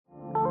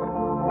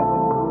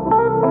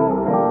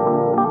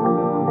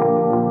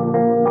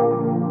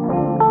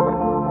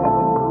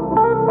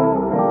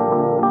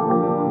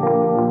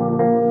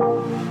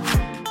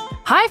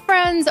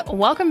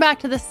welcome back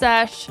to the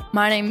sesh.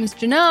 My name is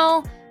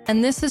Janelle,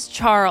 and this is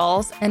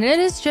Charles, and it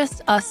is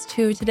just us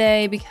two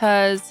today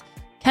because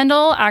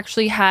Kendall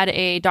actually had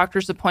a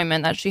doctor's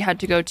appointment that she had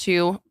to go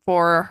to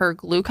for her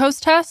glucose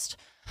test.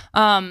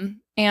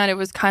 And it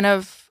was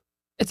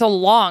it's a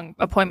long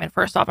appointment,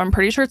 first off. I'm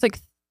pretty sure it's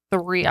like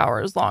 3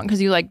 hours long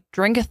because you like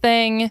drink a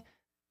thing,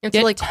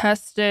 get like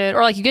tested,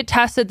 or like you get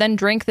tested, then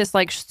drink this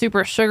like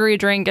super sugary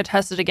drink, get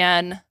tested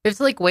again. You have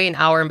to like wait an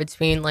hour in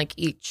between like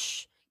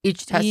each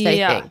test, I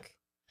think.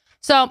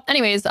 So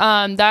anyways,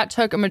 that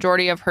took a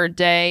majority of her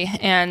day,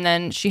 and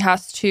then she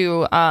has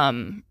to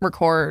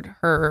record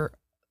her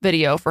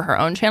video for her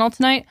own channel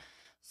tonight.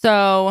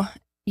 So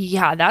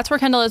yeah, that's where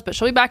Kendall is, but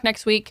she'll be back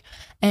next week.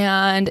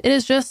 And it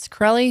is just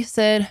Corelli,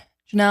 Sid,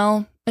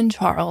 Janelle, and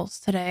Charles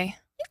today.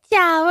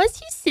 Charles,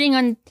 he's sitting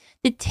on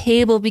the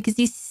table because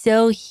he's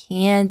so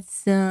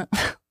handsome.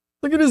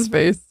 Look at his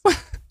face.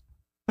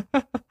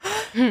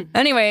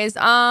 Anyways,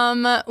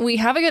 we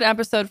have a good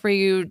episode for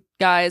you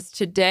guys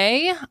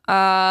today.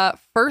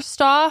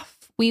 First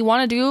off, we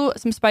want to do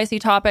some spicy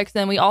topics,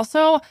 and we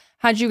also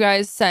had you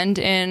guys send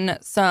in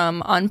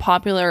some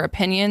unpopular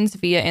opinions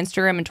via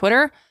Instagram and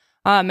Twitter.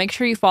 Make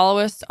sure you follow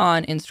us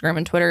on Instagram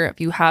and Twitter if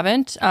you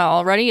haven't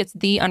already. It's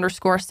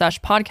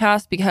 _sesh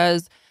podcast,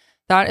 because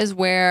that is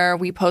where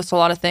we post a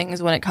lot of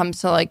things when it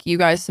comes to like you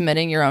guys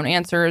submitting your own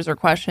answers or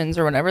questions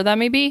or whatever that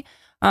may be.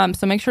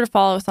 So make sure to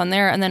follow us on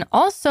there. And then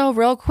also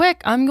real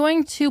quick, I'm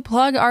going to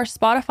plug our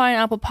Spotify and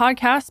Apple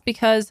Podcasts,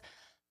 because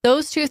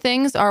those two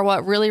things are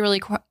what really,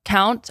 really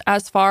count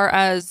as far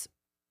as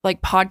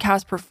like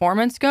podcast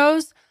performance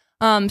goes.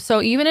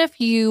 So even if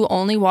you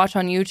only watch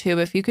on YouTube,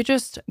 if you could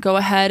just go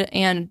ahead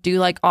and do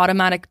like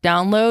automatic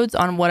downloads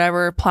on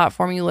whatever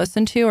platform you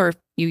listen to, or if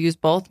you use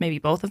both, maybe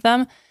both of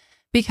them,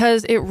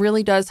 because it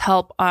really does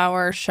help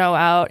our show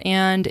out.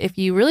 And if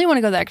you really want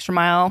to go the extra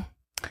mile,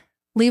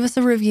 leave us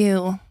a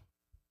review,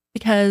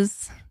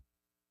 because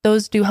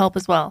those do help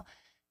as well.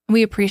 And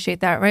we appreciate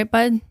that, right,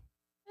 bud?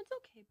 It's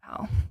okay,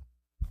 pal.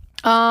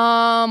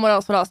 What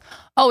else?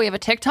 Oh, we have a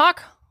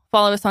TikTok.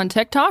 Follow us on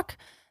TikTok.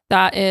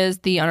 That is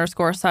the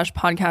 _sesh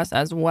podcast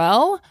as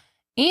well.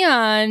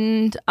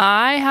 And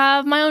I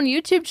have my own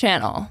YouTube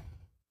channel.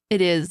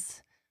 It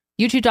is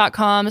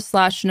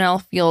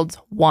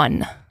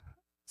youtube.com/JanelleFields1.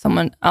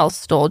 Someone else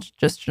stole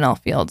just Janelle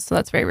Fields, so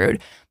that's very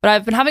rude. But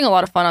I've been having a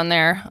lot of fun on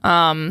there,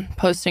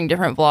 posting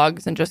different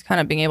vlogs and just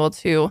kind of being able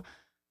to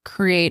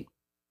create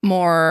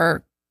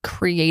more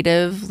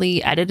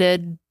creatively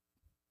edited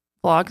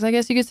vlogs, I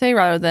guess you could say,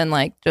 rather than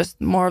like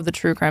just more of the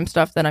true crime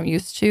stuff that I'm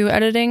used to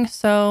editing.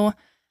 So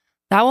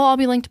that will all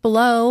be linked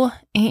below.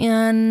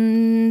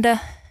 And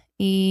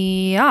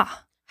yeah.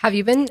 Have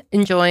you been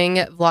enjoying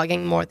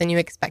vlogging more than you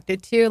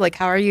expected to? Like,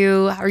 how are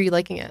you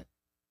liking it?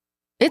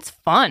 It's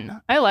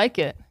fun. I like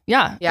it.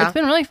 Yeah. It's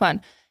been really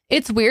fun.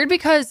 It's weird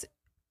because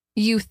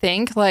you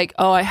think like,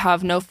 oh, I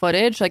have no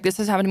footage. Like this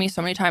has happened to me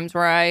so many times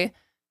where I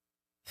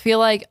feel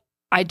like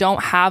I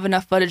don't have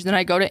enough footage. Then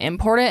I go to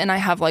import it and I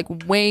have like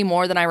way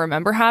more than I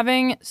remember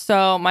having.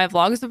 So my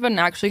vlogs have been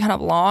actually kind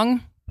of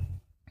long.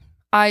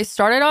 I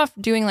started off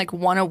doing like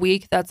one a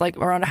week. That's like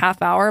around a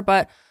half hour,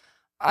 but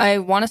I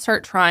want to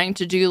start trying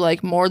to do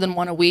like more than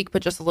one a week,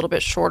 but just a little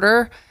bit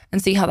shorter,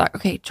 and see how that.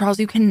 Okay, Charles,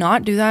 you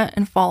cannot do that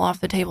and fall off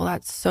the table.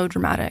 That's so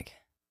dramatic.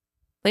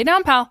 Lay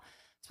down, pal.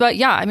 But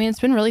yeah, I mean, it's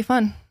been really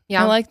fun.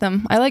 Yeah, I like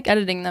them. I like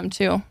editing them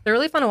too. They're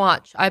really fun to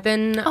watch. I've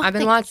been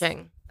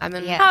watching. I've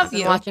been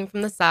watching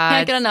from the side.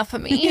 Can't get enough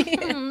of me.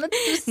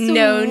 That's so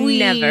no, sweet.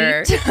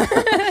 never.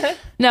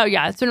 No,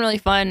 yeah, it's been really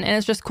fun, and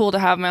it's just cool to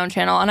have my own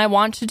channel. And I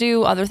want to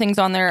do other things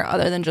on there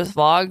other than just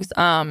vlogs.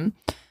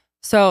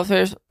 So if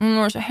there's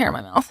a hair in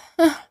my mouth.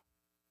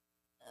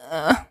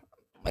 Oh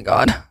my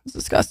God, it's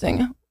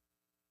disgusting.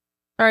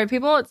 All right,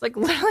 people, it's like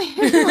literally.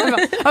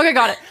 Okay,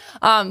 got it.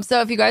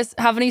 So if you guys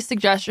have any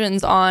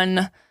suggestions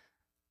on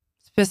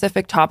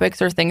specific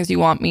topics or things you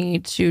want me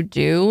to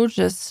do,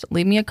 just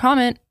leave me a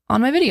comment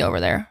on my video over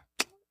there,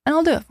 and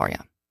I'll do it for you.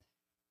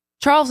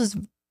 Charles is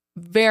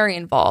very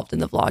involved in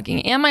the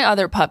vlogging, and my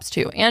other pups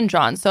too, and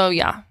John. So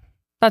yeah,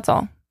 that's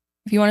all.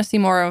 If you want to see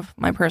more of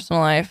my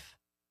personal life,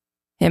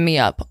 hit me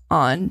up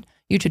on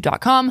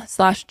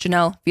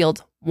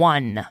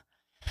youtube.com/JanelleFields1.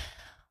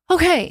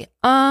 Okay.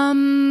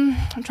 I'm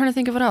trying to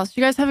think of what else.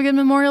 You guys have a good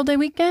Memorial Day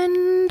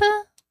weekend?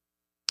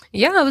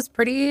 Yeah, it was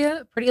pretty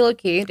low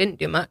key. Didn't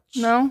do much.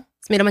 No?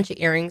 Just made a bunch of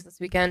earrings this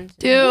weekend.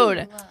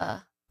 Dude,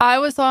 I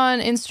was on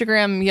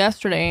Instagram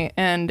yesterday,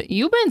 and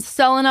you've been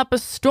selling up a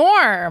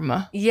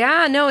storm.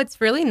 Yeah, no,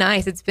 it's really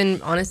nice. It's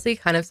been honestly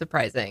kind of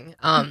surprising.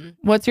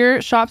 What's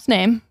your shop's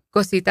name?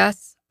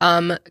 Cositas.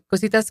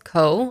 Cositas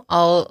Co.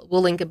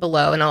 We'll link it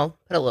below, and I'll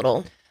put a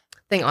little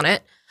thing on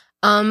it.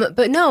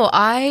 But no,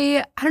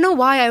 I don't know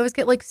why I always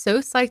get like so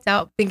psyched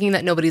out thinking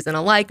that nobody's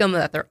gonna like them,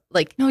 that they're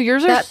like, no,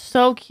 yours are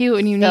so cute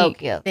and unique.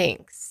 So cute.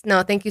 Thanks.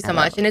 No, thank you so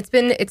much. And it's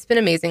been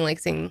amazing, like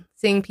seeing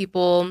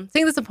people,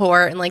 seeing the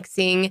support, and like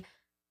seeing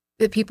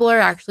that people are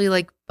actually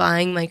like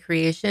buying my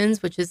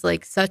creations, which is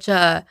like such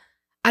a,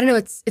 I don't know,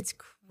 it's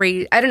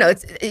crazy. I don't know,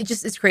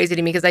 it's crazy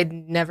to me because I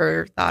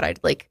never thought I'd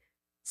like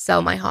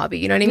sell my hobby.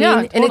 You know what I mean? Yeah,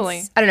 And totally.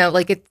 it's, I don't know,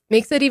 like it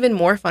makes it even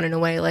more fun in a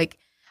way. Like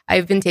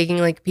I've been taking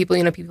like people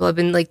have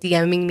been like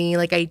DMing me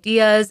like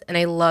ideas, and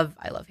I love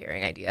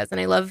hearing ideas, and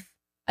I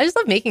just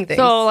love making things.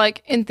 So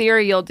like in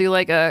theory, you'll do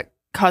like a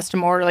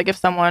custom order. Like if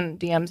someone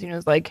DMs you and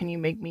is like, "Can you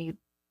make me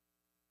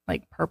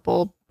like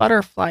purple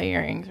butterfly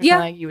earrings?" Or Yeah.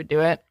 something, like, you would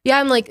do it. yeah,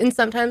 I'm like, and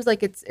sometimes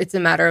like it's a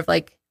matter of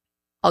like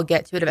I'll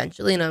get to it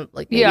eventually, and I'm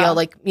like maybe Yeah. I'll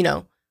like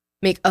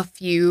make a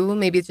few.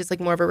 Maybe it's just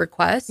like more of a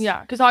request. Yeah,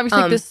 because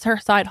obviously this is her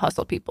side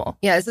hustle, people.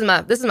 Yeah, this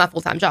is my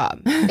full-time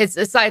job. It's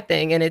a side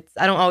thing, and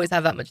I don't always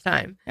have that much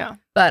time. Yeah.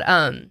 But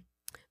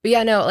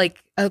yeah, no,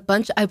 like a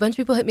bunch of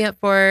people hit me up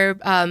for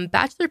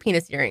bachelor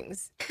penis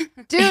earrings.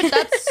 Dude,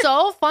 that's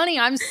so funny.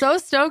 I'm so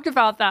stoked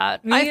about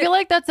that. I feel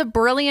like that's a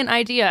brilliant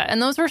idea.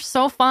 And those were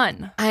so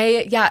fun.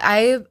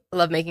 I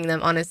love making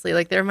them, honestly.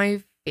 Like they're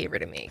my favorite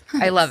to make.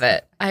 I love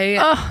it.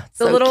 Oh,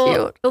 the so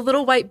cute.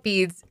 little white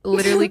beads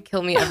literally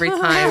kill me every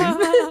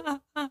time.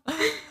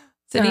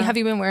 Sydney, have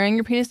you been wearing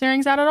your penis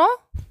earrings out at all?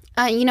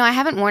 I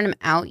haven't worn them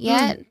out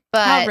yet,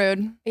 How but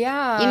rude.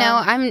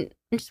 Yeah. I'm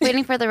just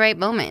waiting for the right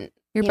moment.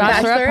 Your You know,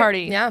 bachelorette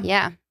party. Yeah.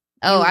 Yeah.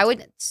 Oh, I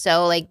would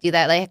so like do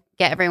that. Like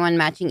get everyone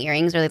matching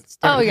earrings or like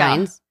different Oh, yeah.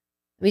 kinds.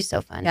 It'd be so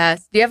fun.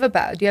 Yes. Do you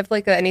have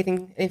like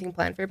anything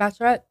planned for your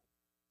bachelorette?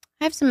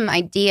 I have some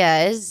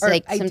ideas, Or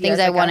like some ideas, things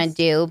I I want to guess.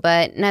 do,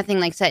 but nothing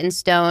like set in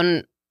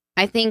stone.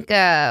 I think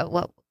where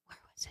was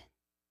it?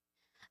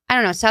 I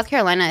don't know. South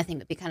Carolina, I think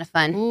would be kind of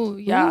fun. Ooh,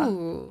 yeah.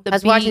 Ooh. The I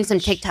was watching some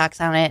beach. TikToks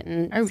on it,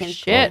 and Oh, it seemed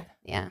shit. cool.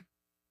 Yeah.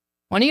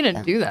 When are you going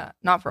to So. do that?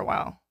 Not for a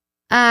while.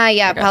 Yeah, I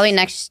guess. probably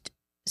next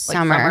Like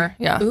summer.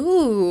 Yeah.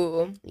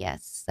 Ooh.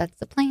 Yes, that's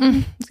the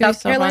plan. It's gonna be South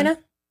so fun. Carolina?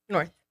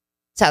 North.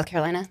 South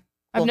Carolina.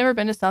 I've Cool. never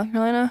been to South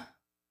Carolina.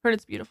 Heard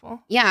it's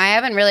beautiful. Yeah, I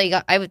haven't really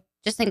got. I would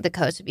just think the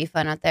coast would be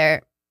fun out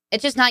there.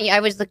 It's just not. I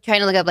was trying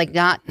to look up like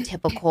not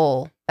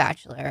typical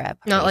bachelorette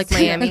parties. Not like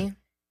Miami.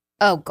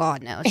 Oh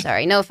God, no.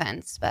 Sorry, no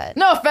offense, but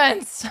No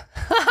offense.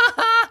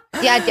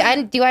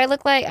 yeah. Do I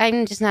look like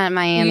I'm just not in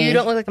Miami? You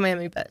don't look like a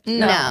Miami bitch.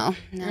 No,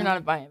 You're not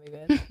a Miami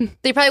bitch.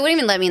 They probably wouldn't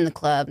even let me in the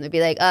club. They'd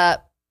be like,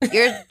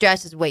 your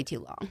dress is way too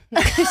long."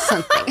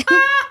 Something.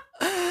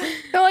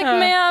 They're like,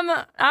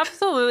 ma'am,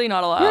 absolutely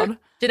not allowed.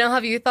 Janelle,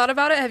 have you thought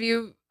about it? Have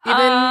you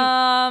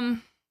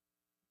even?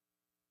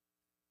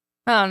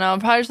 I don't know.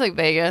 Probably just like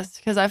Vegas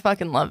because I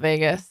fucking love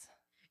Vegas.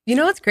 You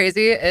know what's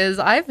crazy is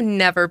I've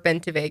never been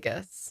to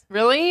Vegas.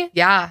 Really?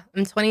 Yeah,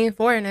 I'm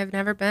 24 and I've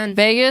never been.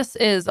 Vegas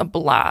is a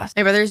blast.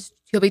 My brother's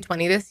he'll be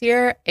 20 this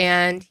year,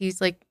 and he's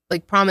like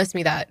promised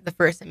me that the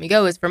first time we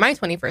go is for my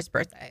 21st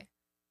birthday.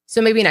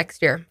 So maybe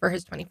next year for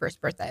his 21st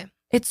birthday.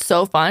 It's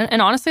so fun.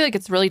 And honestly, like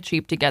it's really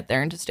cheap to get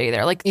there and to stay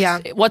there. Like Yeah.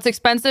 what's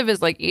expensive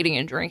is like eating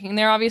and drinking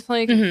there,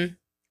 obviously. Mm-hmm.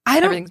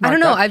 Everything's I don't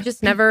marked know. up. I've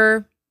just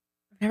never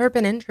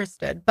been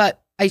interested,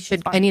 but I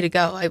need to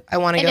go. I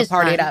want to It go is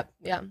party it fun. up.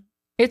 Yeah.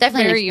 It's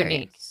Definitely an very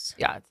unique. experience.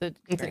 Yeah, it's an It's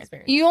an experience.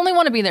 experience. You only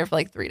want to be there for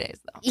like 3 days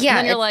though. Yeah, And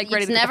then you're it's- like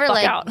ready it's to get never the fuck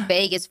like out.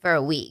 Vegas for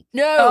a week.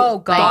 No. Oh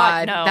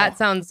God, no. that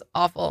sounds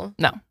awful.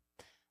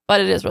 But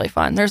it is really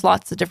fun. There's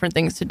lots of different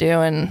things to do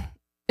and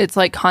it's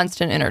like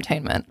constant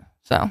entertainment.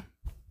 So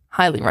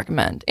highly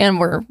recommend. And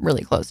we're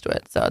really close to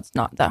it. So it's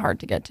not that hard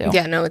to get to.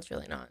 Yeah, no, it's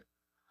really not.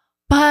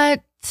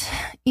 But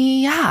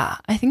yeah,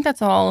 I think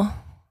that's all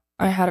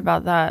I had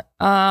about that.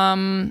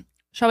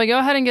 Shall we go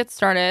ahead and get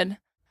started?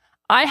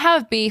 I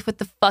have beef with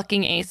the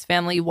fucking Ace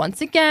family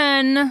once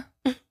again.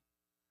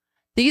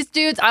 These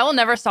dudes, I will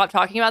never stop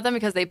talking about them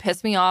because they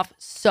piss me off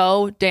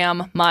so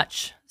damn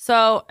much.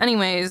 So,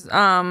 anyways,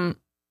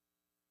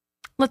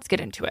 let's get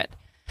into it.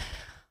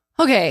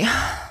 Okay.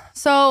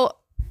 So,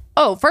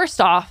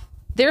 first off,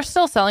 they're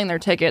still selling their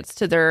tickets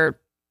to their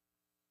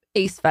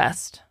Ace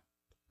Fest.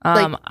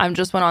 I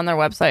just went on their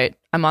website.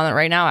 I'm on it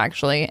right now,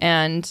 actually.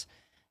 And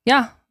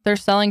yeah, they're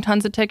selling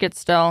tons of tickets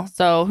still.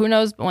 So who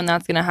knows when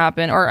that's going to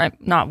happen, or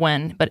not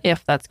when, but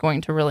if that's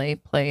going to really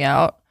play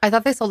out. I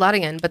thought they sold out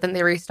again, but then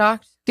they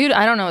restocked. Dude,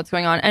 I don't know what's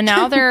going on. And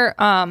now their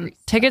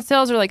ticket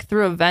sales are like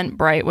through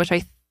Eventbrite, which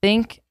I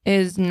think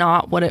is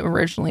not what it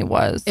originally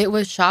was. It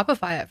was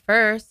Shopify at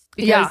first.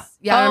 Because,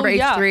 Yeah. I remember Oh,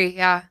 yeah. H3.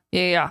 Yeah.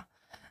 Yeah.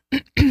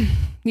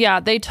 Yeah,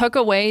 they took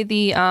away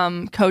the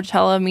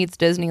Coachella meets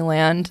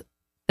Disneyland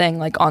thing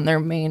like on their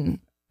main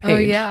page. Oh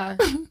yeah.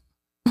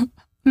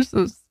 They're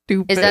so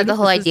stupid. Is that the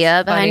whole This is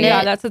idea behind funny. it?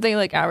 Yeah, that's what they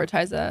like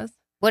advertise as.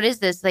 What is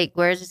this? Like,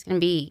 where is this going to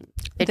be?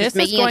 They're This just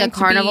is making like going a to be-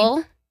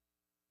 carnival?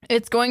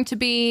 It's going to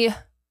be fuck,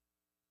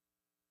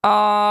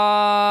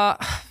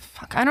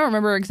 I don't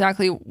remember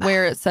exactly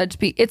where it said to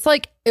be. It's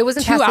like It was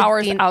in 2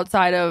 hours Pasadena.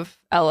 outside of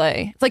LA.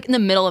 It's like in the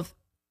middle of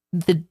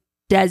the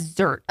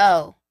desert.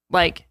 Oh.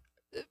 Like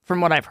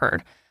from what I've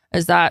heard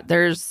is that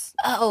there's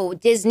Oh,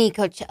 Disney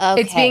Coach.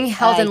 Okay. It's being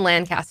held in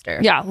Lancaster.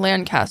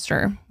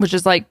 Lancaster, which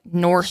is like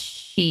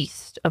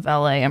northeast of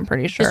LA, I'm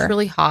pretty sure. It's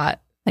really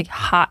hot. Like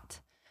hot.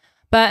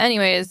 But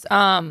anyways,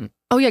 oh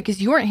yeah,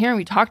 because you weren't here and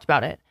we talked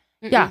about it.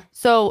 Yeah.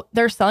 So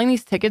they're selling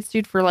these tickets,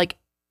 dude, for like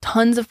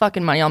tons of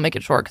fucking money. I'll make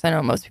it short because I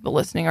know most people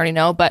listening already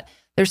know, but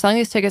they're selling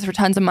these tickets for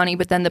tons of money.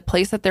 But then the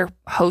place that they're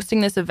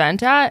hosting this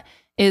event at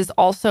is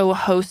also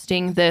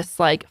hosting this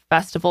like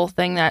festival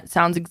thing that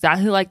sounds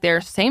exactly like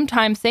theirs. Same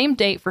time, same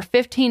date for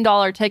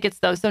 $15 tickets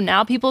though. So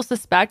now people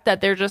suspect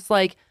that they're just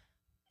like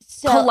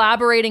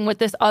collaborating with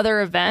this other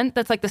event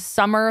that's like the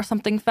summer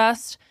something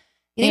fest.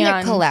 You think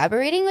they're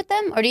collaborating with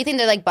them? Or do you think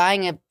they're like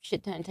buying a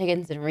shit ton of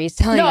tickets and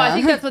reselling them? No, I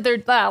think that's what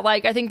they're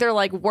like. I think they're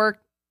like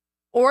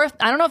or if,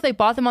 I don't know if they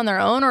bought them on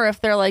their own or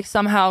if they're like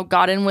somehow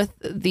got in with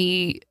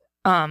the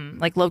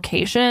like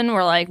location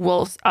where like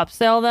we'll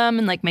upsell them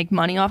and like make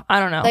money off. I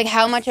don't know. Like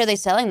how much are they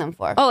selling them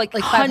for? Oh, like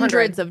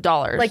hundreds of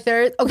dollars. Like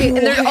they're okay, and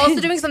they're also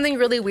doing something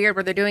really weird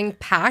where they're doing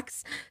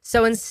packs.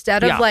 So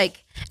instead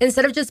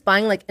of just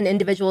buying like an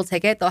individual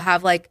ticket, they'll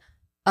have like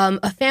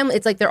a family.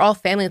 It's like they're all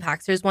family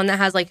packs. There's one that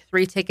has like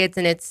 3 tickets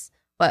and it's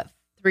what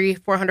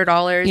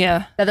 $400.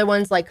 Yeah. The other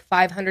one's like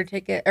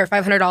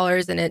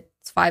 $500 and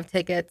it's 5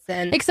 tickets.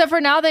 And except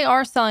for now they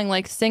are selling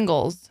like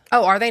singles.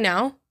 Oh, are they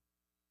now?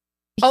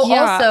 Oh,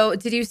 yeah, also,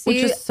 did you see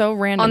which is so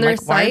random on their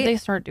like, why site? did they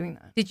start doing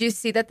that? Did you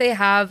see that they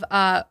have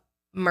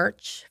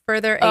merch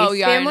for their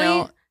Ace family?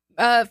 I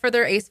know. For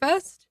their Ace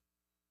Fest?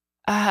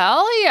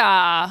 Hell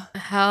yeah.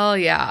 Hell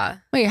yeah.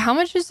 Wait, how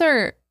much is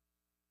their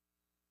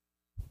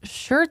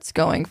shirts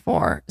going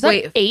for? Is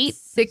that Wait,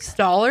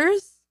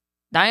 $6?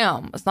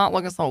 Damn, it's not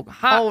looking so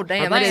hot. Oh,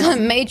 damn, It's a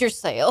major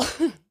sale.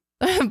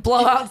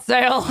 Blowout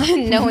sale.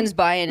 No one's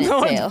buying it. No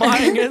one's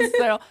buying it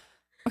sale.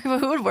 Okay, but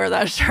who would wear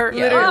that shirt?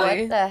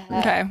 Literally. What the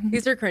heck? Okay.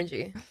 These are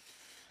cringy.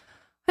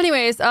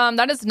 Anyways,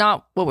 that is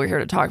not what we're here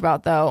to talk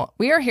about, though.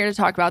 We are here to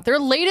talk about their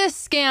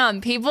latest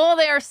scam, people.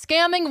 They are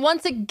scamming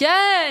once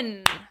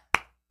again.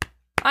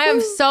 I am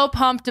so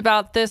pumped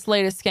about this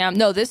latest scam.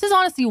 No, this is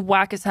honestly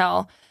whack as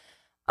hell.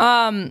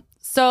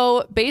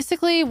 So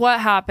basically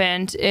what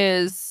happened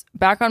is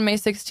back on May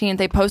 16th,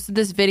 they posted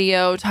this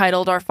video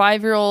titled "Our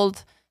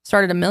 5-year-old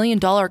started $1 million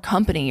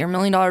company or $1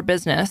 million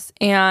business."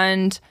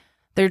 And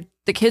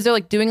the kids are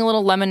like doing a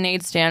little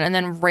lemonade stand, and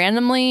then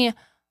randomly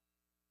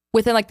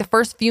within like the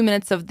first few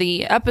minutes of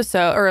the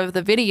episode or of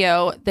the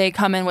video, they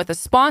come in with a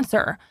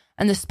sponsor.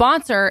 And the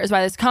sponsor is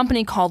by this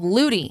company called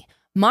Ludi.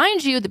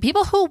 Mind you, the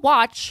people who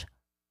watch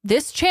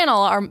this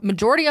channel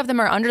majority of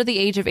them are under the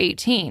age of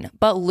 18.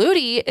 But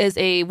Ludi is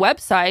a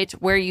website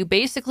where you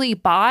basically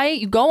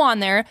you go on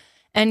there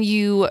and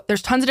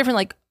there's tons of different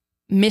like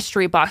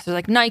mystery boxes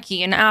like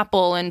Nike and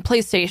Apple and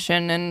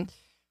PlayStation and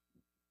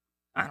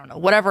I don't know,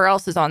 whatever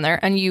else is on there.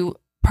 And you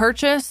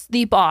purchase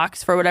the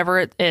box for whatever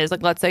it is.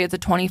 Like, let's say it's a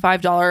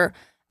 $25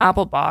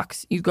 Apple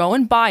box. You go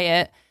and buy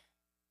it.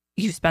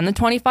 You spend the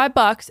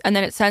 $25 and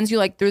then it sends you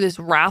like through this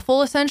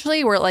raffle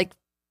essentially where it like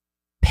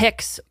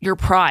picks your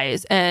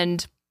prize.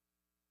 And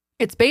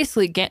it's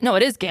basically,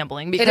 it is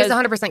gambling because it is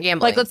 100% gambling.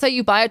 Like, let's say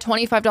you buy a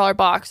 $25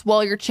 box.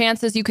 Well, your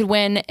chances you could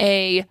win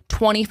a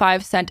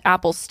 25-cent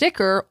Apple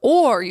sticker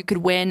or you could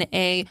win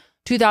a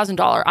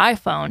 $2,000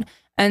 iPhone.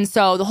 And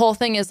so the whole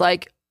thing is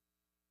like,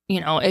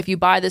 if you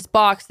buy this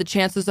box, the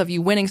chances of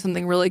you winning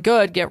something really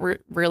good get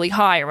really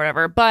high or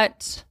whatever.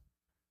 But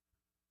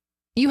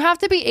you have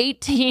to be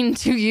 18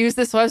 to use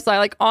this website.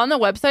 Like on the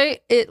website,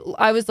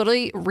 I was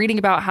literally reading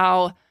about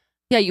how,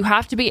 you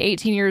have to be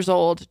 18 years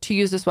old to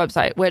use this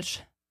website,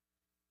 which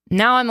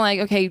now I'm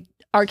like, okay,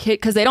 our kid,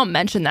 because they don't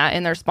mention that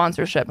in their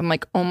sponsorship. I'm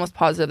like almost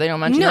positive they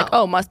don't mention like,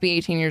 oh, must be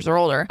 18 years or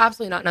older.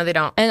 Absolutely not. No, they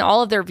don't. And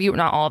all of their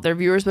not all of their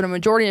viewers, but a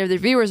majority of their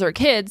viewers are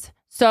kids.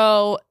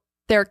 So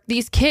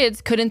these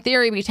kids could, in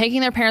theory, be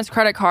taking their parents'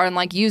 credit card and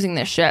like using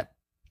this shit,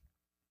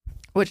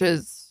 which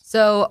is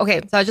so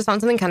okay. So I just found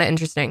something kind of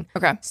interesting.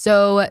 Okay,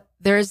 so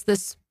there's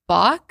this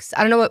box.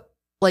 I don't know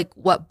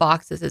what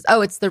box this is.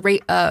 Oh, it's the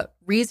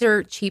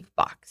Reezer cheap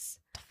box.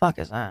 The fuck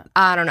is that?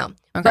 I don't know.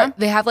 Okay, but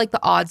they have like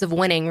the odds of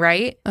winning,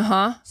 right?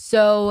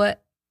 So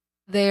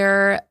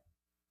they're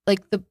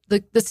like the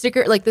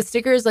sticker. Like the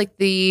sticker is like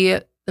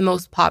the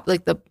most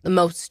like the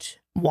most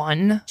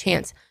one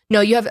chance. No,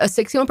 you have a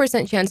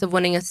 61% chance of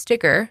winning a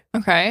sticker.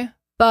 Okay.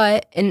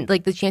 And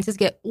like the chances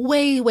get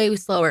way, way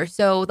slower.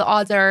 So the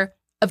odds are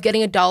of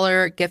getting a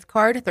 $1 gift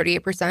card,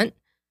 38%.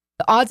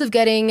 The odds of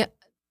getting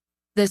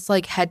this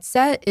like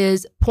headset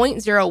is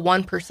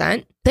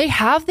 0.01%. They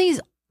have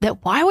these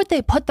why would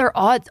they put their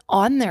odds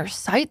on their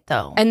site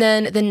though? And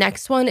then the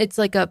next one, it's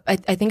like I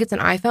think it's an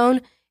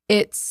iPhone.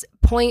 It's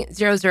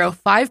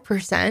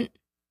 0.005%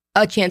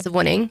 a chance of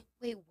winning.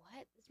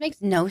 Makes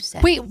no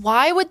sense. Wait,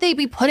 why would they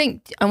be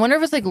putting? I wonder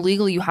if it's like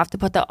legal. You have to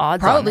put the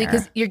odds. Probably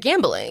because you're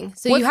gambling.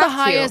 So what's you have the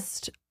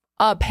highest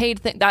paid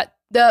thing that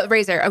the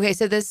Razer? Okay,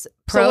 so this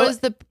Pro, so what is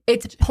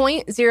it's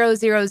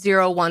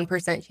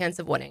 0.0001% chance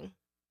of winning.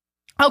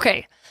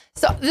 Okay,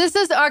 so this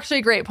is actually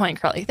a great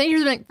point, Carly. Thank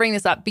you for bringing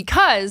this up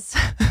because,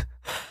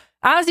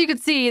 as you can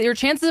see, your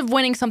chances of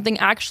winning something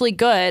actually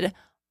good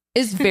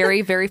is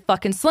very, very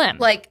fucking slim.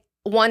 Like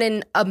 1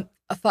 in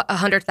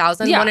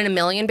 100,000, 1 in a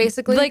million,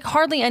 basically. Like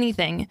hardly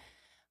anything.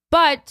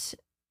 But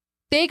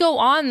they go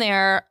on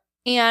there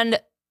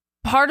and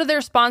part of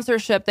their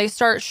sponsorship, they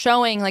start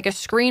showing like a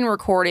screen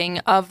recording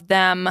of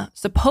them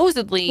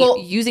supposedly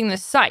using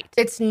this site.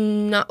 It's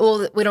not.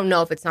 Well, we don't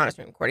know if it's not a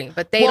screen recording,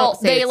 but they don't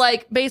say. They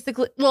like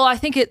basically. Well, I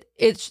think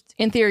it's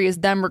in theory is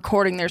them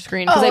recording their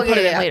screen because they put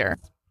it in later.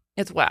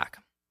 It's whack.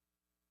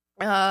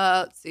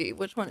 Let's see,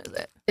 which one is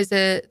it? Is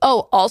it?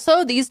 Oh,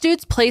 also these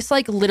dudes place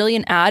like literally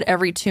an ad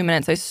every 2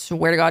 minutes. I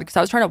swear to God, because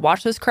I was trying to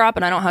watch this crap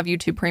and I don't have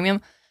YouTube Premium,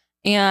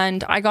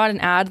 and I got an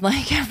ad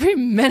like every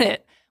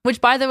minute.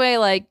 Which, by the way,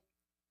 like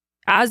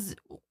as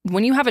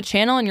when you have a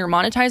channel and you're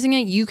monetizing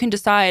it, you can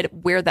decide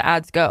where the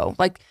ads go.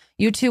 Like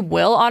YouTube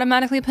will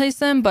automatically place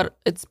them, but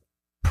it's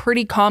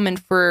pretty common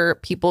for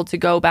people to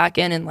go back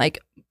in and like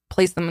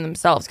place them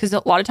themselves because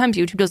a lot of times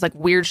YouTube does like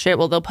weird shit.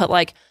 Well, they'll put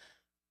like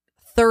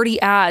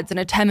 30 ads in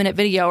a 10-minute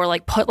video or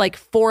like put like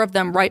 4 of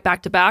them right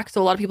back to back.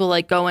 So a lot of people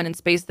like go in and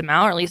space them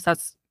out, or at least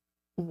that's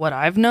what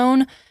I've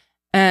known.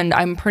 And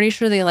I'm pretty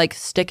sure they like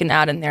stick an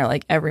ad in there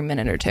like every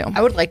minute or two.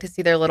 I would like to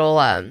see their little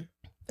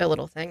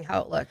thing,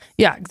 how it looks.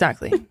 Yeah,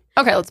 exactly.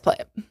 Okay, let's play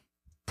it.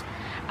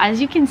 As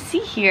you can see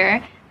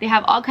here, they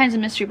have all kinds of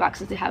mystery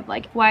boxes. They have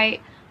like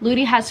white.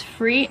 Ludi has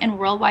free and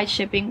worldwide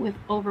shipping with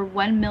over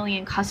 1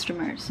 million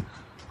customers.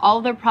 All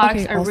of their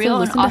products are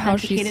real and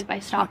authenticated by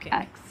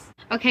StockX.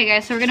 Okay,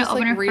 guys, so we're going to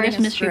open our first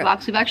mystery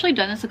box. We've actually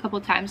done this a couple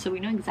of times, so we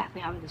know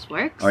exactly how this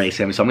works. All right,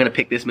 Sammy, so I'm going to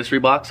pick this mystery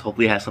box.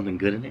 Hopefully it has something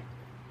good in it.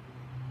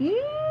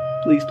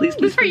 Please, please, please.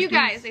 This is for you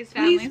guys, Ace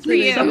family. It's for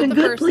you. Something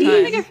good, please. I'm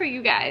going to get for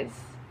you guys.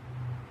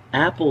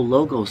 Apple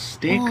logo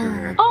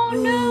sticker. Oh,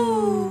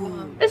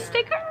 no. A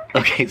sticker?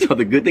 Okay, so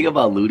the good thing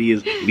about Ludi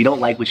is if you don't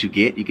like what you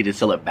get, you can just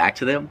sell it back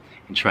to them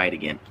and try it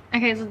again.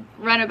 Okay, so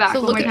run it back So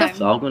one look more at time.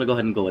 So I'm going to go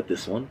ahead and go with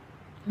this one.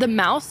 The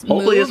mouse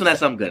Hopefully this moves one has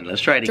something good. Let's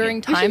try it during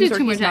again. times where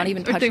two more he's not times,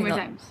 even or three touching more the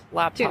times.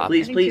 laptop.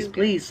 Please, I think please, two.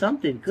 please,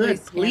 something So he good,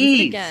 scans it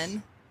please.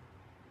 again.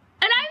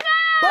 An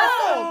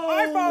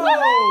iPhone!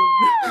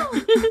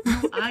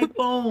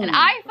 iPhone. An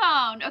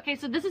iPhone. Okay,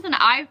 so this is an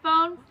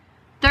iPhone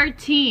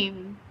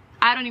 13.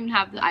 I don't even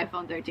have the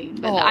iPhone 13,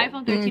 but the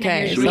iPhone 13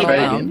 okay. Should we try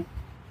it again?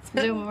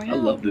 I I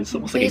love this.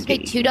 Almost We like a just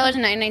paid game.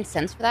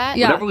 $2.99 for that?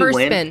 Yeah, Whatever we per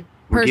win, spin.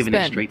 we're Per giving it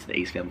spin. straight to the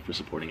Ace family for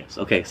supporting us.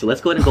 Okay, so let's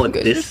go ahead and go with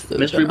Guys, this you're so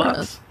mystery generous.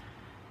 box.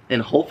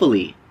 And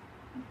hopefully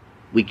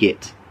we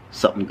get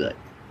something good.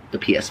 The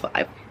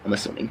PS5, I'm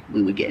assuming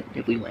we would get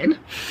if we win.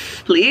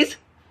 Please?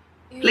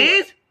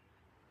 Please?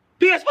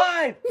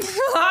 PS5!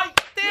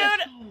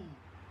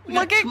 Dude,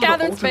 look at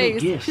Catherine's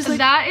face. She's like,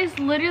 that is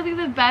literally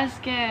the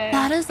best gift.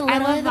 That is I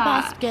literally love the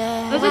that. best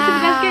gift. Those are the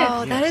best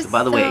gifts. That is So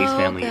by the way, Ace so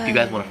family, if you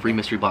guys want a free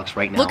mystery box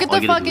right now, Look at all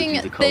the you gotta do is fucking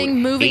use the code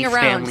thing moving Ace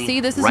around. Family See,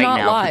 this is right not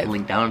now. live. Click the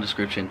link down in the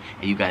description,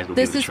 and you guys will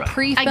this give it is a try.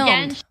 pre-filmed.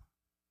 Again,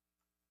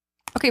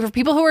 Okay, for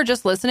people who are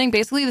just listening,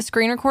 basically the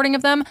screen recording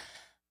of them,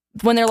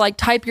 when they're like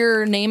type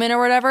your name in or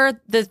whatever,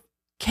 the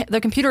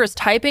computer is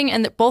typing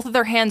and both of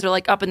their hands are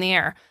like up in the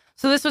air.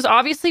 So this was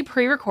obviously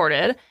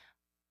pre-recorded,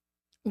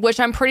 which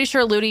I'm pretty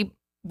sure Ludi,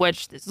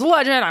 which this is a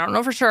legend, I don't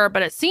know for sure,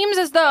 but it seems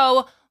as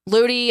though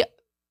Ludi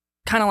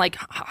kind of like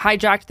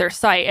hijacked their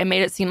site and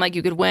made it seem like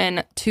you could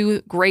win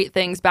 2 great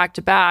things back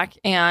to back,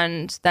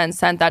 and then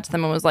sent that to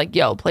them and was like,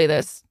 yo, play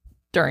this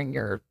during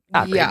your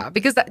ad read. Yeah,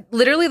 because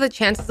literally the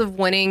chances of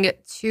winning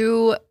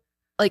 2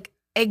 like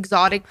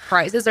exotic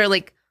prizes are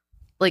like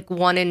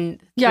 1 in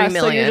 3 million.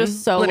 So you're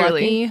just so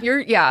literally.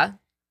 lucky.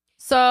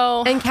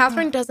 So And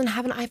Catherine doesn't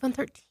have an iPhone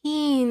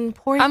 13.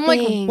 Poor I'm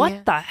thing. like,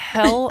 what the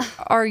hell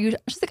are you?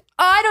 She's like,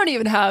 I don't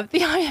even have the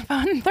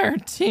iPhone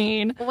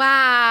 13.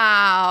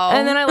 Wow.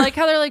 And then I like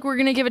how they're like, we're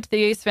going to give it to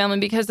the Ace family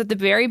because at the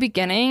very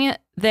beginning,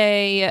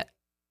 they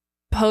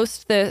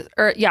post this,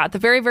 or yeah, at the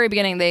very, very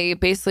beginning, they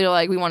basically are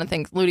like, we want to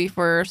thank Ludi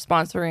for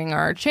sponsoring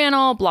our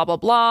channel, blah, blah,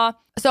 blah.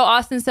 So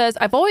Austin says,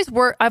 I've always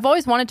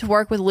wanted to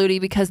work with Ludi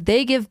because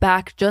they give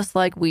back just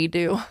like we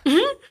do.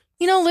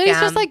 You know, Ludi's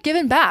just like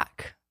giving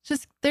back.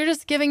 They're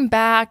just giving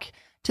back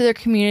to their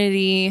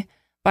community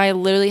by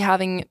literally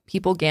having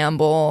people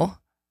gamble.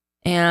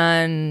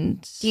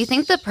 And Do you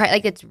think the price,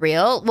 like, it's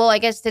real? Well, I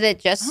guess, did it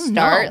just don't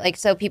start? know. Like,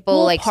 so people,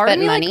 Well, like, part of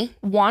spent me, money? like,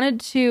 wanted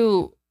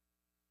to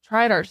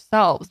try it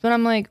ourselves, but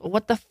I'm like,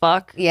 what the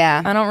fuck?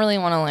 Yeah. I don't really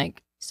want to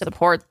like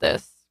support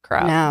this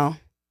crap. No.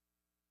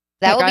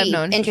 That Like, I would have be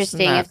no interest in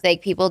interesting that. if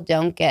like people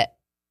don't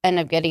end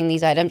up getting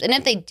these items. And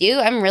if they do,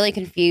 I'm really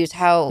confused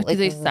how Do like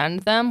they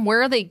send them?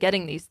 Where are they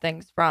getting these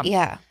things from?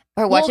 yeah.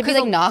 Or watch Well, it be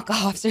 'cause like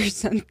knockoffs or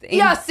something.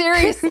 Yeah,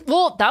 serious.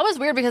 Well, that was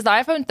weird because the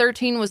iPhone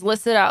 13 was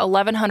listed at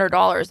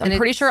 $1,100. I'm And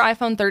pretty it's- sure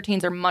iPhone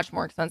 13s are much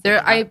more expensive. There,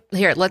 than that.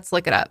 here, let's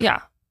look it up. Yeah.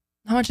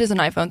 How much is an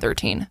iPhone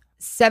 13?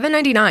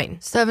 $799.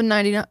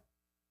 $799.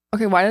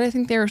 Okay, why did I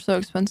think they were so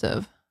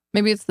expensive?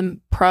 Maybe it's the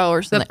Pro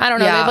or something. I don't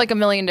know. They yeah. have like a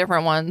million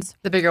different ones.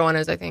 The bigger one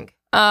is, I think.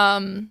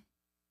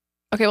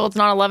 Okay, well, it's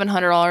not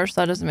 $1,100,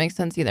 so that doesn't make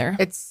sense either.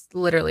 It's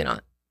literally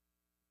not.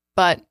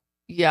 But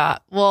yeah,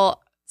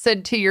 well, so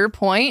to your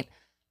point,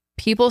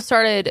 people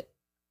started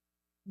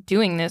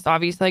doing this,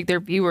 obviously, like their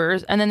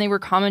viewers, and then they were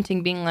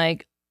commenting being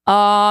like,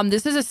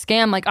 this is a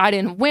scam. Like, I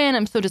didn't win.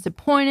 I'm so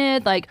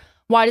disappointed. Like,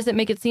 why does it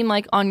make it seem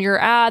like on your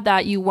ad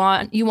that you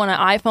want an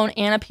iPhone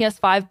and a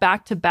PS5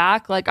 back to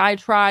back? Like, I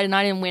tried and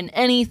I didn't win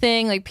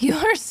anything. Like, people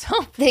are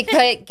so They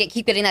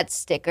keep getting that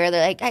sticker.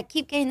 They're like, I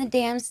keep getting the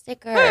damn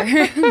sticker.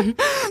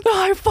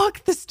 I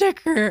fucked the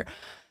sticker.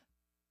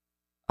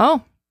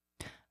 Oh,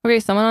 okay.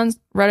 Someone on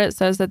Reddit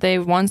says that they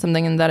won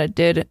something and that it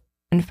did,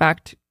 in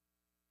fact,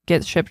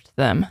 get shipped to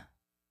them.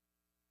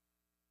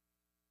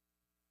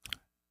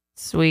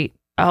 Sweet.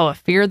 Oh, a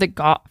Fear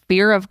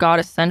of God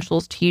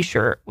Essentials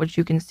t-shirt, which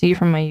you can see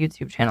from my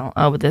YouTube channel.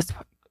 Oh, but this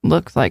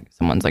looks like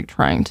someone's like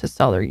trying to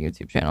sell their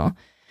YouTube channel.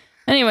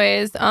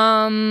 Anyways,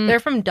 they're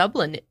from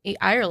Dublin,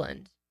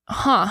 Ireland.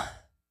 Huh.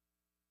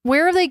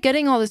 Where are they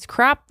getting all this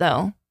crap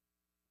though?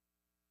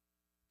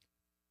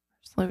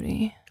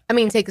 Slowly. I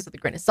mean, take this with a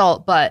grain of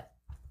salt, but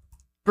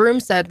Broom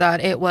said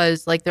that it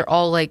was like they're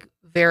all like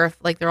they're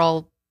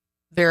all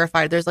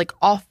verified. There's like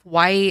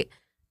Off-White.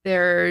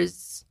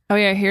 There's oh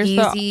yeah, here's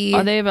Easy.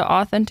 They have an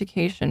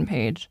authentication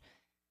page.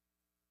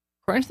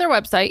 According to their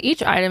website,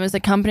 each item is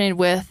accompanied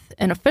with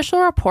an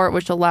official report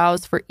which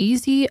allows for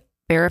easy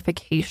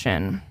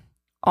verification.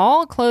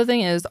 All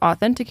clothing is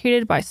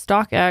authenticated by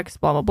StockX,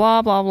 blah, blah,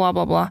 blah, blah, blah,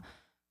 blah, blah.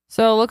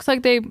 So it looks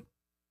like they...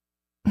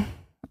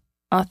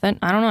 I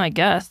don't know, I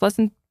guess. Less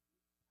than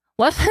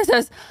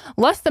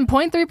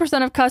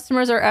 0.3% of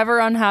customers are ever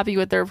unhappy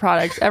with their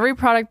products. Every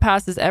product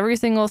passes every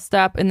single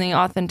step in the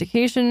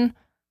authentication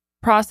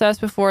process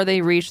before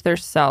they reach their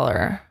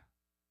seller.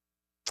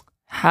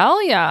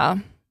 Hell yeah.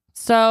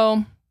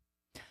 So,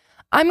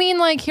 I mean,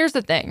 like, here's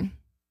the thing.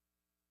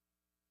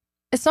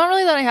 It's not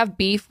really that I have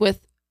beef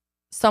with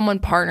someone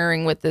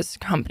partnering with this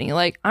company.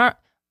 Like,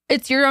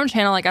 it's your own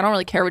channel. Like, I don't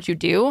really care what you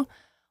do.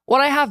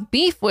 What I have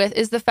beef with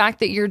is the fact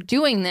that you're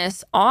doing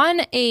this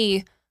on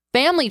a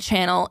family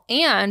channel,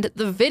 and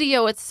the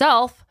video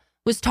itself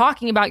was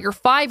talking about your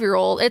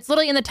 5-year-old. It's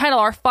literally in the title,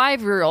 our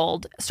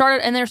 5-year-old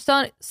started, and they're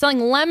selling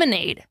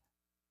lemonade.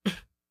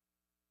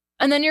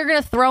 And then you're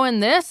going to throw in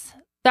this,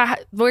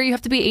 that where you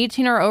have to be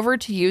 18 or over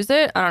to use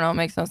it? I don't know. It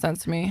makes no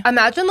sense to me.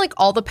 Imagine like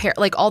all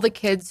the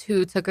kids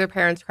who took their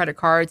parents' credit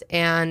cards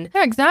and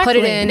exactly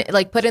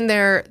put in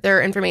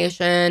their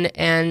information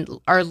and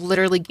are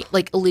literally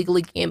like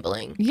illegally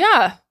gambling.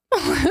 Yeah.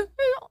 Oh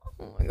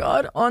my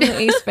God. On the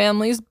Ace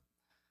families.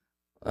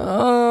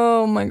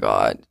 Oh my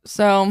God.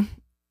 So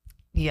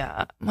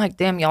yeah, I'm like,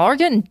 damn, y'all are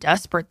getting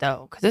desperate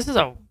though, because this is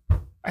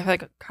I feel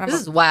like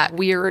this is whack.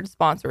 Weird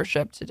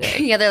sponsorship today.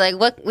 Yeah, they're like,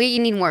 "What? You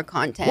need more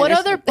content." What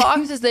other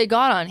boxes they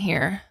got on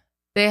here?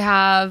 They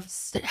have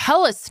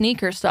hella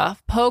sneaker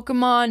stuff.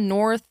 Pokemon,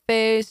 North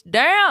Face.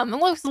 Damn, it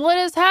looks lit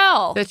as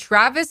hell. The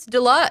Travis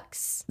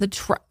Deluxe.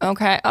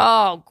 Okay.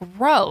 Oh,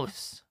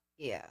 gross.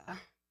 Yeah.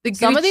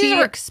 Some of these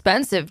are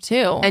expensive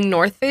too. And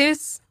North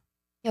Face.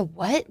 Yeah.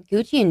 What?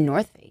 Gucci and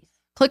North Face.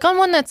 Click on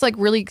one that's like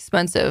really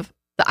expensive.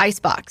 The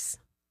Icebox.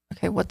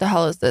 Okay, what the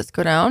hell is this?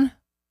 Go down.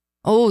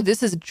 Oh,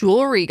 this is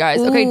jewelry,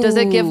 guys. Okay, does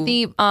it give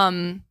the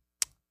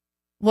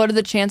what are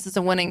the chances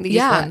of winning these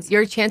ones?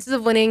 Your chances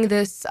of winning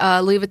this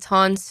Louis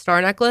Vuitton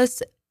star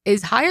necklace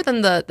is higher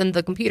than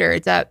the computer.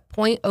 It's at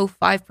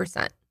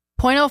 0.05%.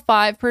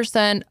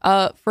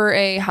 0.05% for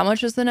a, how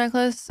much is the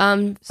necklace?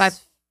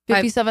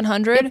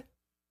 5,700. Yep.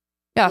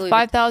 Yeah,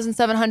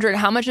 5,700.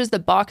 How much is the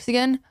box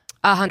again?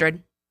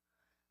 100.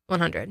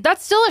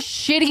 That's still a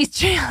shitty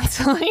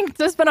chance. Like,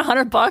 to spend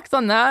 $100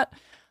 on that.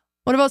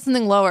 What about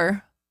something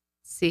lower?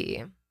 See,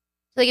 so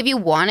like if you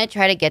want to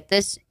try to get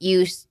this,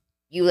 you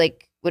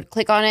like would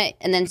click on it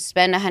and then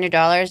spend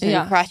 $100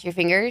 and cross your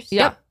fingers.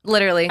 Yeah, yep,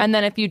 literally. And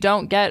then if you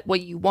don't get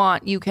what you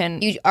want, you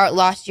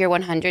lost your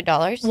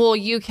 $100. Well,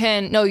 you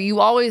can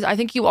I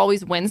think you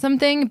always win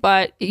something,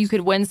 but you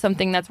could win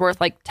something that's worth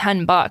like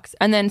 $10.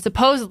 And then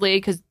supposedly,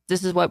 because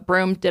this is what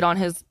Broom did on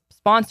his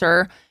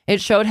sponsor, it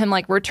showed him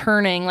like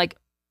returning, like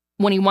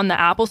when he won the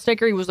Apple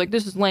sticker, he was like,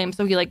 "This is lame,"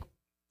 so he like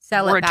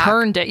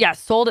returned it. Yeah,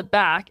 sold it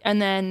back,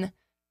 and then.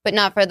 But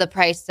not for the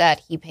price that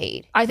he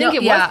paid. I think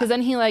it was because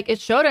then he it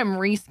showed him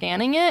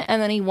rescanning it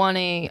and then he won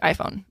a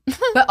iPhone.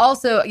 But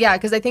also, yeah,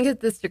 because I think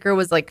the sticker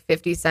was like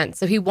 50 cents.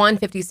 So he won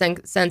 50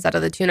 cents out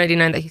of the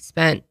 $2.99 that he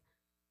spent.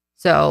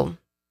 So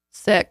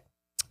sick.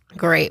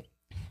 Great.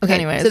 Okay.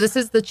 Anyways. So this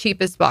is the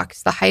cheapest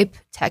box, the Hype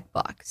Tech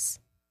box.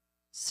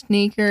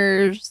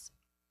 Sneakers.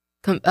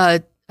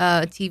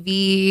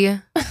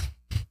 TV.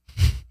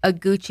 A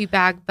Gucci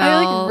bag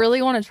belt. I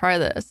really want to try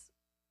this.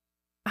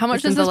 How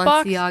much is this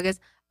box?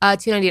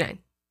 $2.99.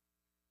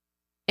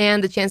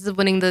 And the chances of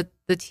winning the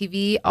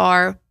TV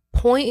are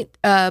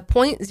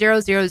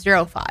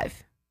 0.0005.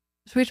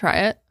 Should we try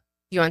it?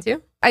 Do you want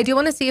to? I do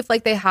want to see if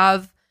they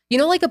have,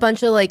 like a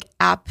bunch of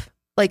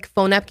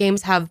phone app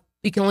games have,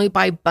 you can only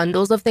buy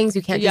bundles of things.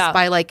 You can't just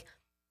buy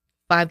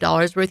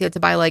 $5 worth. You have to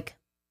buy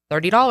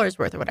 $30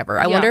 worth or whatever.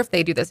 I wonder if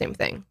they do the same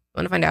thing.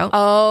 Want to find out?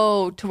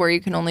 Oh, to where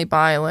you can only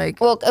buy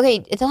Well,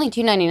 okay, it's only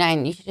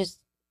 $2.99. You should let's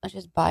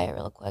just buy it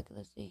real quick.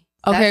 Let's see.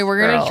 Okay,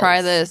 we're going to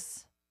try this.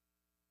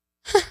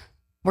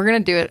 We're going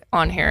to do it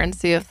on here and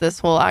see if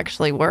this will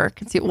actually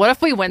work. And see, what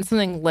if we win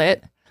something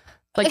lit?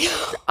 Like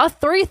a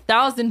 $3,000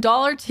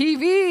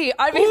 TV.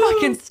 I'd be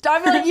fucking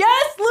I'd be like,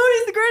 yes,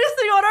 Louis, the greatest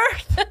thing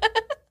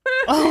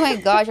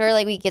my gosh! Or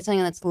like we get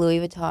something that's Louis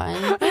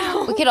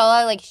Vuitton. We could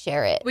all like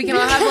share it. We can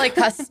all have like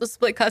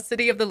split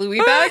custody of the Louis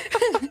bag.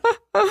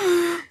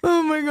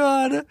 Oh my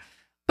god.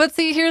 But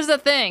see, here's the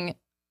thing.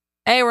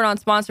 A, we're not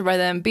sponsored by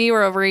them. B,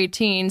 we're over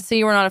 18.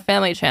 C, we're not a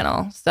family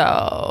channel.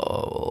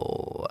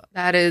 So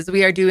That is,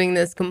 we are doing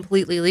this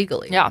completely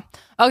legally. yeah.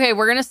 Okay,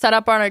 we're gonna set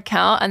up our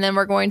account and then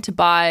we're going to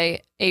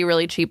buy a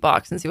really cheap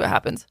box and see what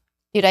happens.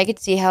 Dude, I could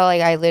see how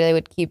like I literally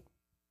would keep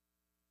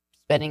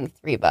spending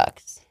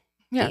 $3.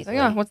 Yeah, Easily.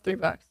 yeah. What's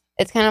 $3?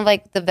 It's kind of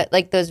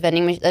like those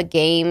vending a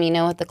game, you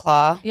know, with the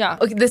claw. Yeah.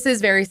 Okay, this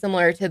is very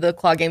similar to the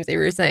claw games that you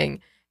were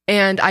saying.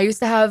 And I used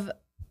to have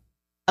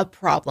a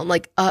problem,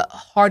 like a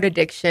hard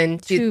addiction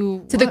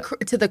to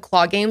the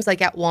claw games,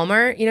 like at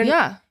Walmart. You know,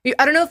 yeah.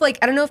 I don't know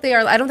if they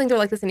are. I don't think they're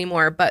like this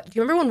anymore. But do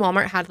you remember when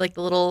Walmart had like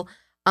the little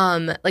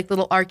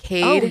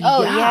arcade?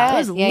 Oh, yeah. yes.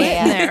 It was Yeah, lit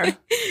yeah. in there.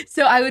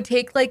 So I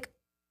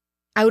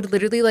would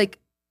literally like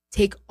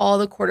take all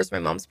the quarters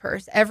from my mom's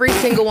purse, every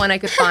single one I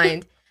could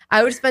find.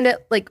 I would spend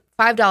it like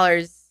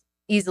 $5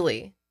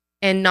 easily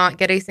and not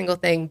get a single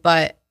thing,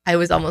 but I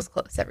was almost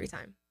close every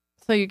time.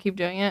 So you keep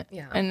doing it?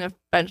 Yeah. And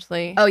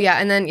eventually... Oh, yeah.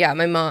 And then, yeah,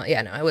 my mom,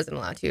 yeah, no, I wasn't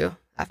allowed to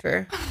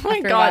after, Oh my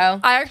after god. a while.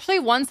 I actually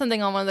won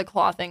something on one of the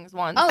claw things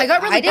once. Oh, I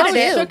got really I good did at I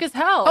was it. shook as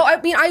hell. Oh, I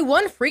mean, I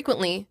won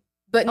frequently,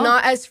 but Oh.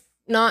 not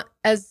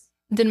as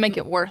Didn't make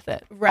it worth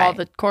it. Right. All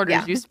the quarters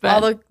Yeah. you spent.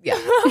 all the,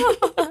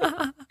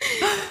 yeah.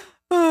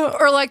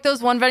 Or like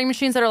those one vending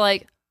machines that are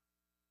like,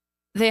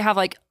 they have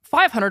like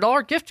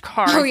 $500 gift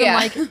cards. Oh, yeah.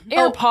 And like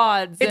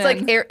AirPods. It's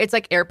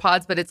like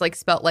AirPods, but it's like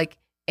spelt like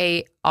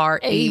ARE.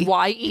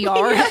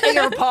 AYER.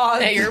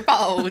 AirPods.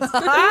 AirPods.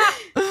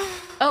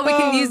 Oh,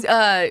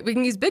 we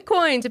can use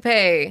Bitcoin to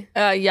pay.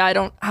 Yeah, I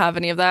don't have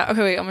any of that.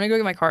 Okay, wait, I'm gonna go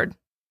get my card.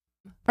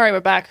 All right, we're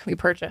back. We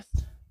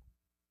purchased.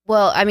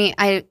 Well, I mean,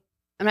 I'm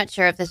not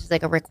sure if this is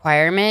like a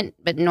requirement,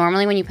 but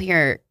normally when you put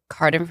your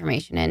card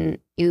information in,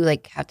 you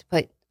like have to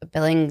put a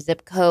billing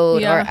zip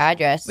code Yeah. or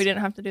address. We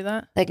didn't have to do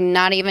that. Like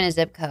not even a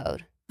zip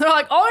code. They're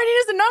like, all I need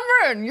is a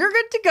number and you're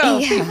good to go.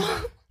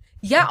 Yeah.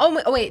 Yeah.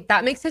 Oh, wait.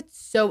 That makes it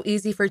so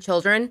easy for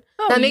children.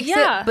 Oh, that makes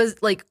yeah. it, but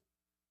like,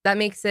 that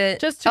makes it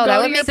Just to Oh, that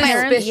go would to your make my-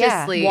 parents,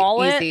 suspiciously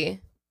wallet.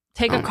 easy.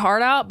 take a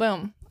card out,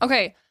 boom.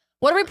 Okay,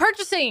 what are we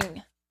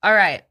purchasing? All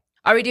right.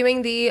 Are we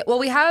doing we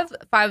have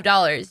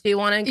 $5. Do you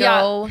want to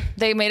go?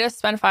 They made us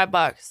spend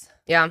 $5.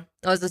 Yeah.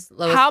 That was the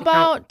lowest. How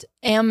about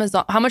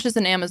Amazon? How much is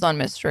an Amazon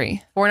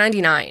mystery?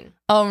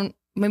 $4.99?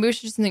 Maybe we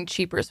should do something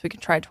cheaper so we can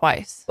try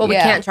twice. Well, we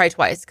Yeah. can't try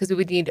twice because we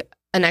would need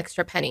an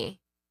extra penny.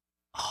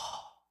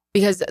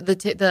 Because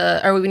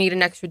we would need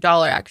an extra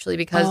 $1 actually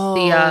because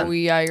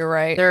yeah, you're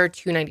right. they're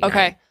 $2.99.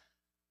 Okay.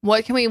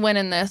 What can we win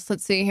in this?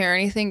 Let's see here.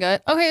 Anything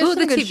good? Okay, Ooh, there's some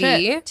the good TV.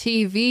 shit.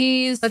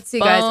 TVs. Let's see,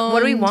 guys. What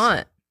do we phones.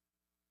 want?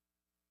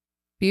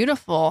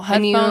 Beautiful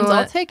Can you- headphones.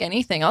 I'll take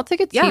anything. I'll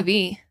take a Yeah.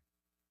 TV.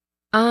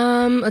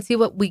 Let's see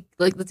what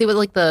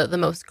the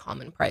most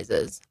common price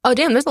is. Oh,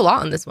 damn, there's a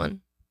lot on this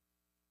one.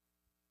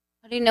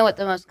 How do you know what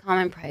the most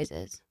common prize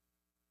is?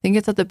 I think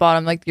it's at the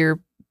bottom, like your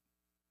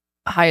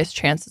highest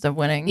chances of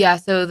winning. Yeah,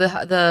 so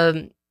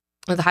the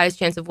highest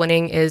chance of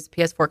winning is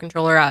PS4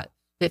 controller at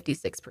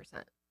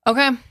 56%.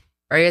 Okay.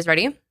 Are you guys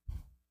ready?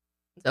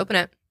 Let's open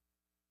it.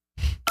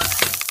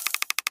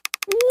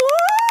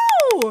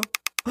 Woo!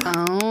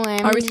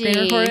 OMG. Are we screen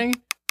recording?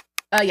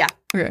 Yeah.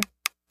 Okay.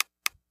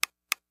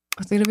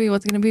 What's it gonna be?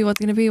 What's it gonna be? What's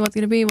it gonna be? What's it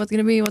gonna be? What's it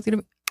gonna be? What's it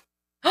gonna be?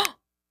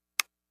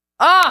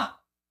 Ah!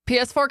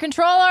 PS4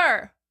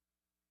 controller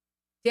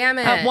Damn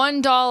it. at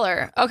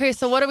 $1. Okay,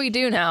 so what do we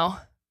do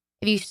now?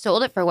 If you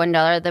sold it for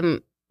 $1,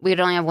 then we'd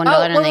only have $1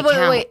 in the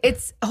account.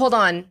 Wait. Hold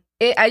on.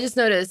 I just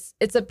noticed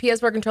it's a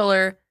PS4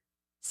 controller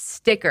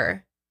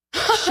sticker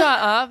Shut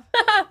up.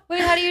 Wait,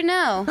 how do you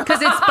know?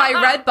 because it's by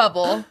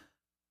Redbubble.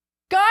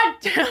 God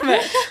damn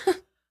it.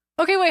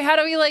 Okay, wait, how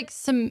do we like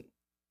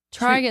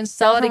try again?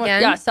 Sell it from-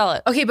 again? Yeah, sell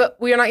it. Okay, but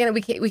we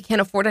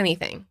can't afford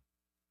anything.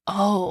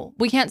 Oh,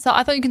 we can't sell.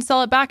 I thought you can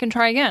sell it back and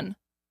try again.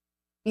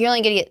 You're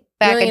only going to get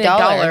back You're only a getting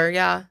dollar.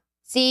 Yeah.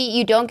 See,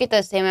 you don't get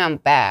the same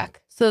amount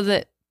back. So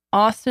that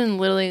Austin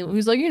literally,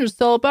 he's like, you can just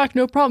sell it back,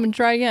 no problem, and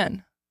try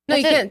again. No,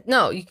 you That's it. can't.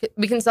 No,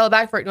 we can sell it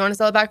back for it. You want to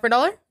sell it back for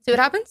 $1? See what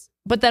happens?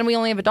 But then we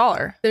only have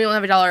 $1. Then we only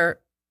have $1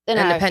 Then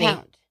and our a penny.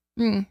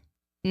 account.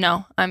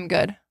 No, I'm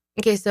good.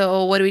 Okay,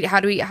 so how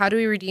do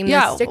we redeem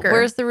Yeah, this sticker?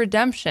 where's the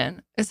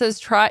redemption? It says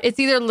try. It's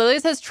either literally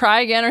says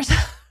try again or.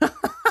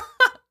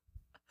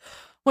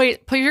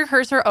 Wait, put your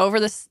cursor over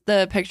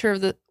the picture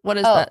of the what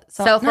is that?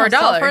 sell for $1.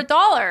 Sell for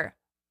 $1.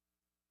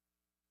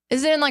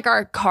 Is it in like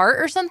our cart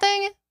or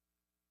something?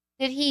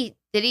 Did he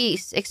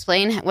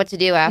explain what to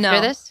do after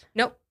No. this?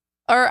 Nope.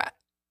 Or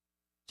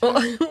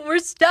We're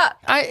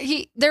stuck.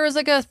 there was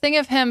like a thing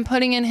of him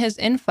putting in his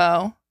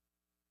info.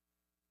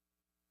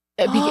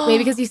 Maybe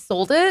because he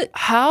sold it?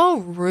 How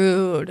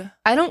rude.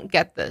 I don't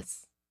get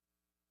this.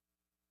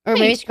 Or Wait,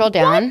 maybe scroll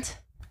down? what?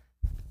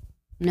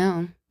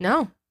 No.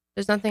 No.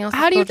 There's nothing else to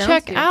How do you scroll down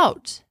check to.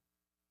 out?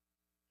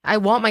 I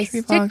want my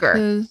Tree sticker.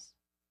 boxes.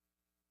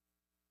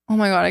 Oh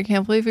my god, I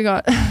can't believe we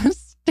got a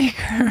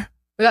sticker.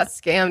 We got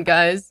scammed,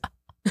 guys.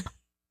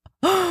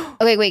 Oh,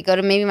 Okay, wait. Go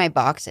to maybe my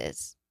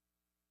boxes.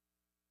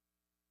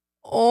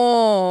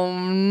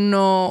 Oh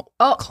no.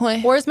 Oh,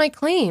 Claim. where's my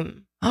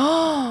claim?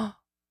 Oh.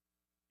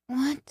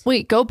 What?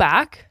 Wait, go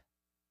back.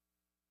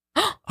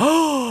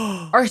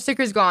 Our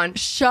sticker's gone.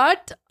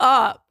 Shut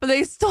up.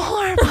 They stole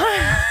our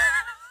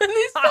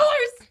They stole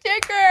our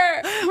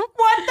sticker.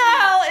 What the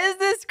hell is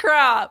this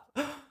crap?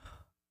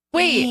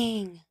 Wait,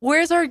 Dang.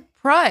 where's our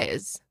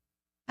prize?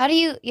 How do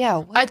you? Yeah.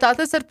 What? I thought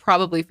this said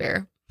probably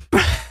fair.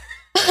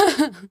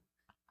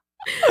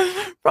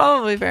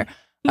 Probably fair.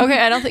 Okay,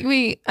 I don't think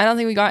we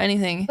got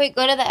anything. Wait,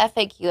 go to the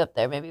FAQ up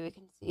there. Maybe we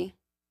can see.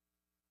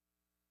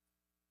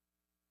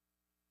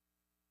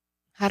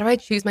 How do I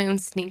choose my own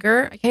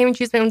sneaker? I can't even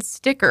choose my own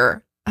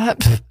sticker. How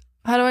do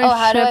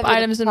I ship view the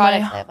items in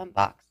products my... I have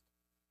unboxed?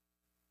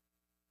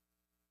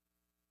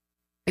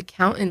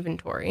 Account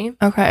inventory.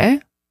 Okay.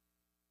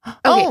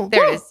 Okay,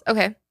 there whoa. it is.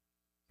 Okay. Can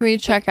we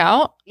check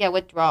out? Yeah,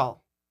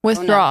 withdrawal.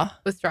 Withdraw.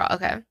 Withdraw.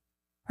 Okay.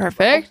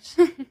 Perfect.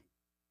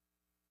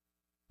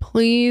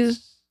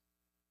 Please.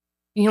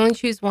 You can only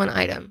choose one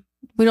item.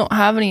 We don't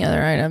have any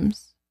other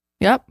items.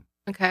 Yep.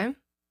 Okay.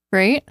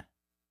 Great.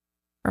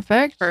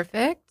 Perfect.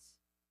 Perfect.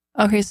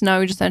 Okay, so now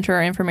we just enter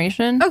our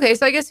information. Okay,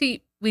 so I guess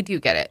we do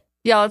get it.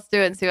 Yeah, let's do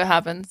it and see what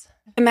happens.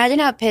 Imagine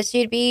how pissed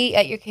you'd be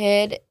at your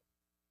kid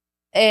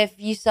if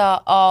you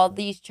saw all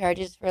these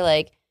charges for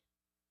like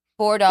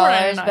 $4,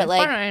 but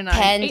like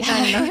 10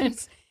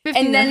 times.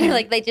 And then you're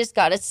like, they just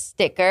got a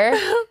sticker.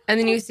 And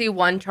then you see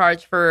one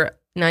charge for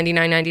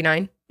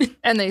 $99.99.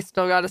 And they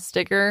still got a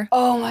sticker.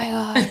 Oh my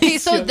God. Okay,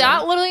 so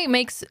that literally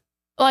makes,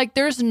 like,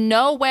 there's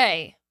no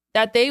way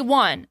that they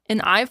won an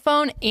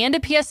iPhone and a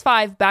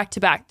PS5 back to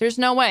back. There's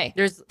no way.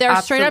 They're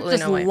straight up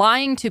just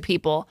lying to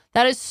people.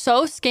 That is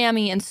so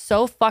scammy and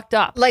so fucked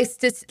up. Like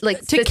To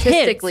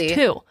statistically, kids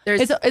too.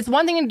 It's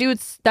one thing to do.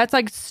 That's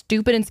like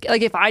stupid and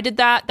like if I did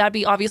that, that'd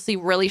be obviously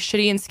really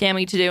shitty and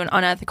scammy to do and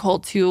unethical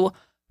to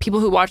people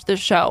who watch this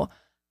show.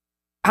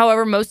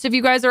 However, most of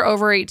you guys are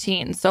over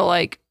 18, so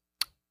like,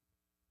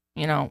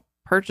 you know,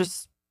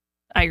 purchase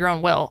at your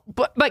own will.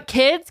 But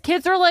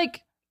kids are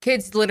like.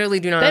 Kids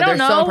literally do not They know. don't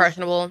They're know. so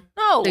impressionable.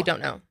 No. They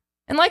don't know.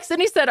 And like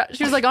Sydney said,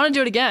 she was like, I want to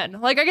do it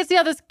again. Like, I can see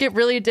how this get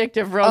really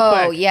addictive real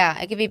quick. Oh, yeah.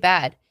 It could be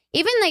bad.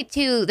 Even like,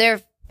 too, their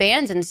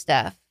fans and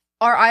stuff.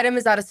 Our item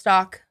is out of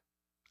stock.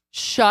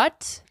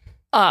 Shut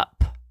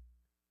up.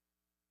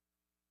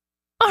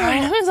 All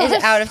right. Is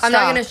it out of stock? I'm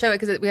not going to show it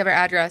because we have our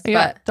address.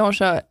 Yeah, But don't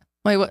show it.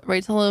 Wait, what?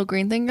 Wait till the little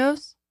green thing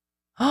goes?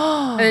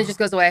 and it just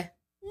goes away.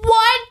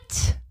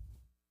 What?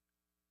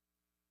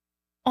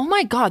 Oh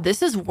my God,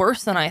 this is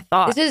worse than I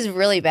thought. This is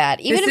really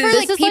bad. Even This for is-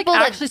 like This is people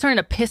like that actually starting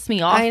to piss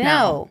me off I know.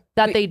 now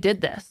that they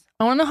did this.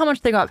 I want to know how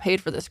much they got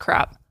paid for this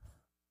crap.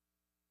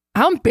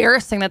 How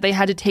embarrassing that they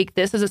had to take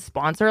this as a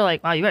sponsor.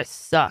 Like, wow, you guys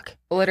suck.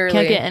 Literally.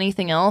 Can't get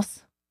anything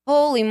else.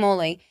 holy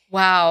moly.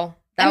 Wow.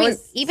 That I mean,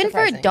 was even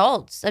surprising. for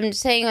adults, I'm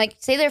just saying, like,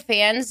 say they're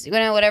fans, you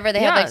know, whatever, they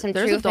have like some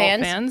there's true adult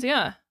fans.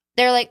 Yeah.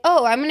 They're like,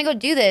 oh, I'm going to go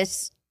do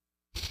this.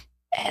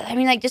 I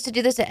mean, like, just to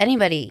do this to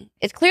anybody.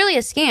 It's clearly a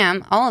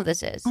scam. All of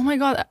this is. Oh my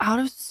God, out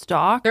of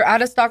stock? They're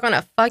out of stock on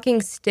a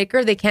fucking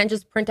sticker. They can't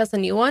just print us a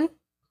new one.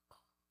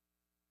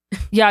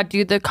 Yeah,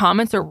 dude, the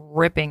comments are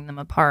ripping them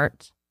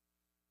apart.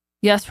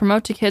 Yes,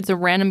 promote to kids a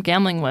random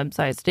gambling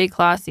website. Stay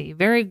classy.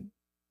 Very,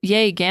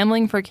 yay,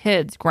 gambling for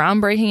kids.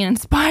 Groundbreaking and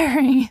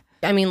inspiring.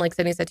 I mean, like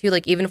Sydney said too,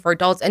 like even for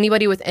adults,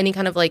 anybody with any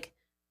kind of like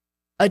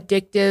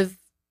addictive,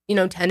 you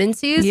know,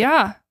 tendencies,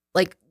 Yeah.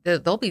 like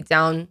they'll be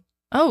down.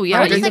 Oh,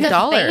 yeah. Or just hundreds like of a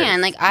dollars.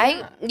 fan. Like,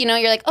 you know,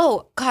 you're like,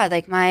 oh, God,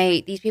 like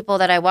these people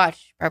that I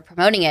watch are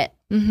promoting it.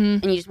 Mm-hmm.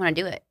 And you just want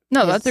to do it.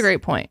 No, that's a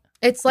great point.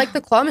 It's like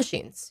the claw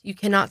machines. You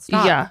cannot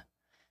stop. Yeah.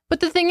 But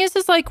the thing is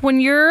like when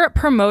you're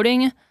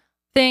promoting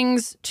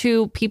things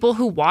to people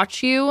who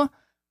watch you,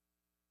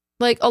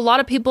 like a lot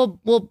of people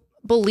will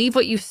believe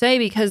what you say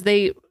because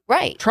they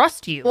Right.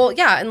 trust you. Well,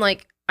 yeah, and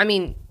like I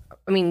mean,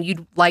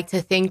 you'd like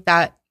to think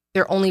that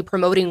they're only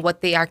promoting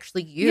what they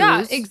actually use.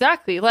 Yeah,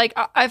 exactly. Like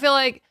I feel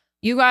like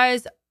you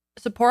guys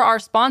support our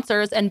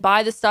sponsors and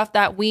buy the stuff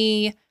that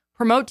we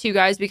promote to you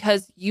guys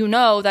because you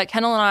know that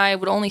Kendall and I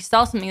would only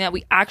sell something that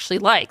we actually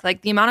like.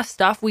 Like the amount of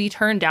stuff we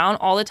turn down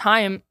all the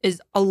time is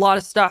a lot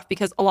of stuff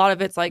because a lot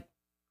of it's like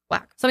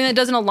whack. Something that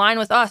doesn't align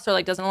with us or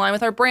like doesn't align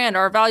with our brand or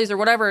our values or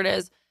whatever it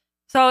is.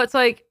 So it's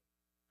like,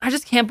 I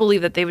just can't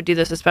believe that they would do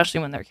this, especially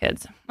when they're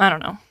kids. I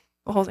don't know.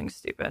 The whole thing's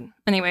stupid.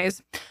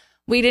 Anyways,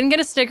 we didn't get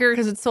a sticker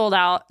because it's sold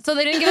out. So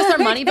they didn't give us our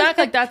money back.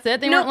 Like that's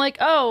it. They weren't like,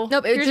 oh,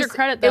 Nope, here's your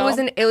credit though.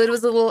 It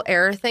was a little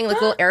error thing, like a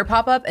little error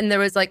pop up, and there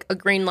was like a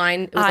green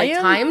line. It was like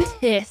timed,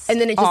 pissed and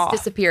then it just off.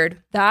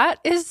 disappeared. That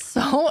is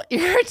so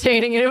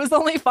irritating. And it was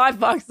only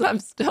 $5. And I'm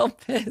still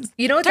pissed.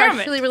 You know what's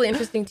actually really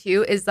interesting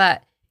too is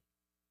that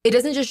it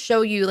doesn't just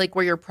show you like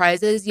where your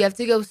prize is. You have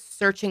to go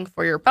searching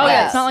for your prize. Oh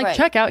yeah, it's not like right.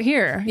 check out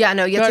here. Yeah,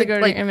 no, you have to go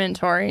to like your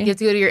inventory. you have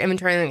to go to your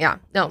inventory. And, yeah,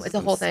 no, it's a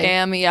whole thing.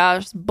 Scam, yeah,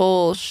 it's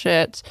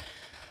bullshit.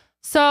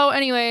 So,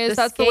 anyways,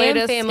 that's the scam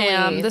latest family.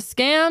 scam. The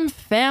scam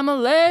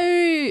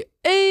family,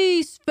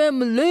 Ace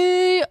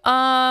family.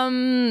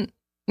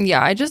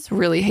 Yeah, I just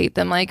really hate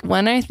them. Like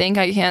when I think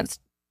I can't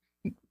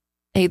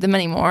hate them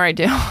anymore. I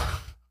do.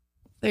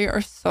 They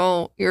are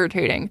so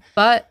irritating.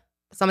 But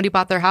somebody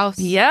bought their house.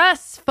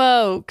 Yes,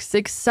 folks.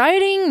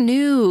 Exciting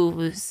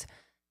news.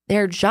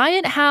 Their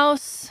giant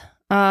house,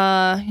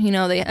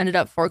 they ended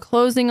up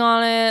foreclosing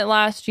on it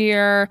last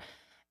year.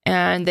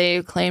 And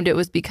they claimed it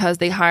was because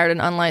they hired an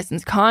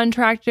unlicensed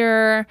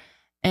contractor.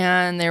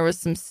 And there was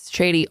some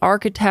shady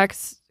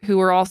architects who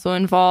were also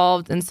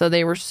involved. And so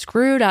they were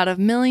screwed out of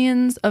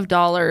millions of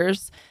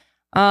dollars.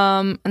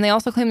 And they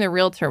also claimed their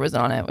realtor was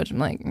on it, which I'm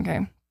like,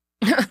 okay.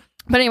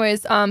 But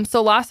anyways,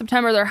 so last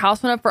September, their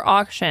house went up for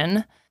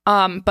auction.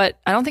 But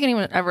I don't think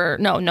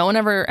no one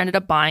ever ended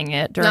up buying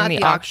it during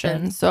the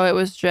auction. So it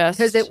was just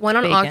because it went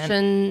on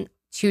auction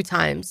 2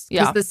 times.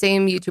 Because the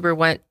same YouTuber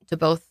went to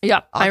both. Yeah,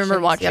 auctions. I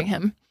remember watching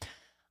him.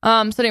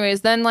 So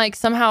anyways, then like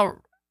somehow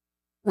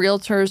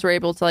realtors were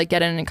able to like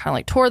get in and kind of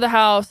like tour the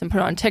house and put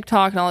it on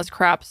TikTok and all this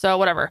crap. So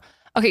whatever.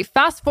 Okay,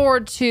 fast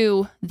forward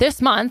to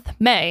this month,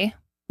 May.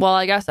 Well,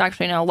 I guess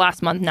actually no,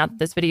 last month. Now that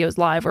this video is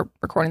live, we're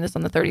recording this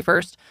on the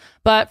 31st.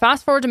 But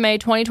fast forward to May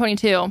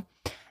 2022.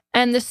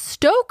 And the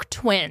Stoke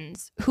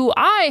twins, who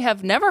I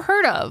have never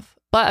heard of,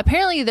 but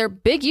apparently they're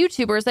big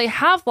YouTubers. They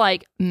have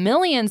like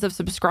millions of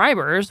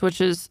subscribers,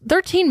 which is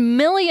 13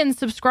 million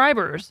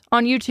subscribers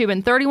on YouTube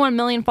and 31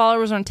 million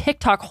followers on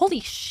TikTok. Holy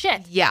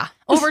shit. Yeah.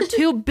 Over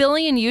 2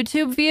 billion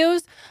YouTube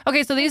views.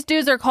 Okay, so these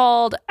dudes are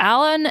called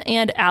Alan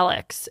and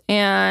Alex,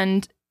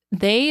 and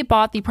they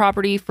bought the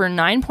property for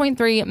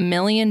 $9.3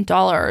 million.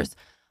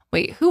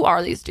 Wait, who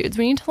are these dudes?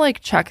 We need to like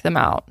check them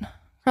out.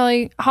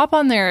 Probably hop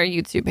on their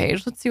YouTube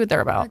page. Let's see what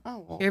they're about.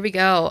 Oh, here we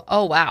go.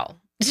 Oh, wow.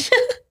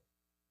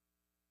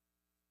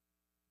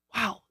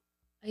 Wow.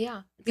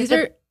 Yeah. These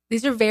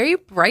are very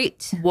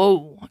bright.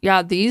 Whoa.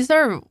 Yeah, these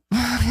are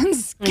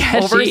sketchy.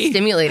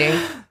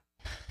 Overstimulating.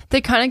 They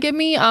kind of give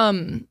me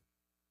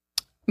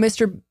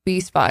Mr.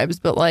 Beast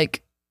vibes, but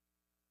like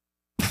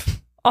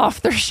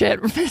off their shit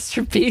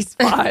Mr. Beast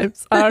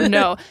vibes. I don't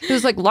know. It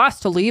was like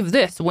last to leave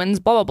this wins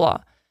blah blah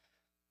blah.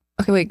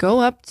 Okay, wait, go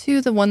up to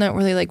the one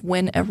where they like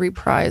win every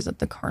prize at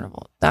the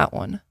carnival. That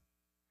one.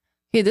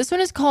 Okay, this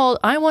one is called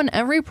I Won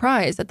Every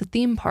Prize at the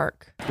Theme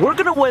Park. We're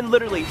gonna win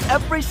literally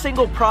every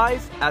single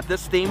prize at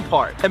this theme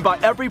park. And by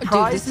every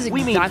prize,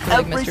 we mean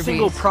every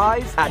single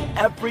prize at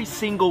every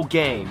single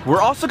game.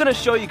 We're also gonna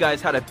show you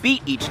guys how to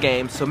beat each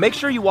game, so make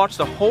sure you watch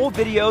the whole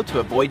video to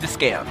avoid the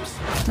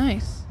scams.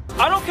 Nice.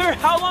 I don't care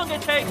how long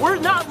it takes. We're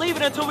not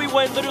leaving until we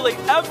win literally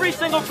every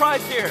single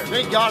prize here.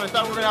 Thank God, I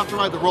thought we were gonna have to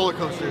ride the roller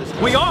coasters.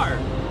 We are.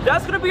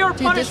 That's gonna be our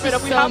punishment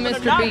if we happen to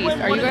not win.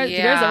 Do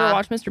you guys ever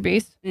watch Mr.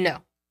 Beast? No.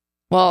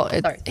 Well,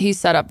 he's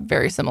set up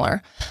very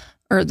similar,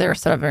 or they're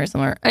set up very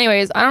similar.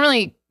 Anyways, I don't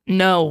really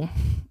know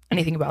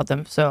anything about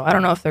them, so I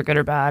don't know if they're good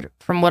or bad.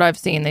 From what I've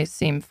seen, they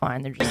seem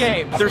fine. They're just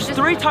games. There's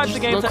 3 types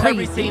of games at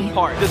every theme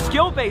park: the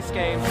skill-based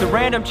games, the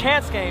random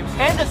chance games,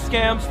 and the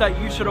scams that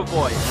you should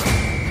avoid.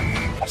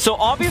 So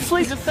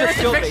obviously this is a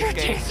skill-based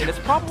game, and it's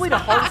probably the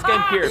hardest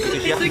game here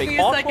because you have to make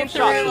all 12 shots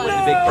to win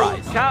the big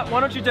prize. Kat, why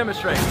don't you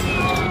demonstrate?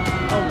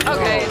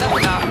 Okay, that's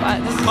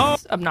enough.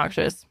 This is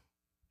obnoxious.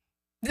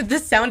 The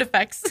sound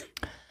effects.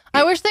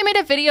 I wish they made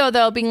a video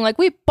though, being like,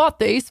 "We bought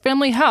the Ace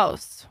family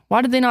house."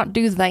 Why did they not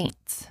do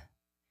that?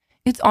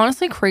 It's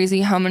honestly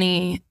crazy how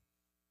many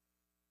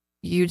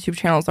YouTube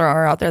channels there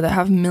are out there that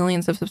have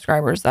millions of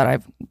subscribers that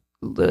I've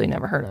literally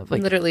never heard of.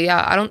 Like, literally,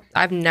 yeah.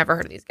 I've never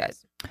heard of these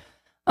guys.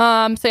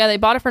 So yeah, they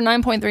bought it for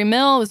 9.3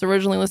 mil. It was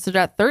originally listed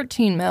at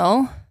 13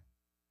 mil.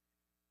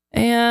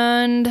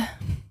 And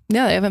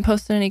yeah, they haven't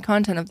posted any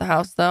content of the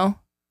house though.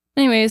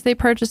 Anyways, they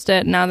purchased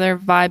it. Now they're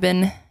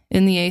vibing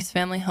in the Ace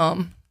family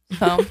home.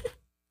 So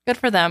good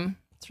for them.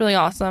 It's really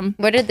awesome.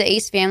 Where did the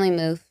Ace family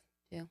move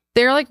to?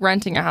 They're like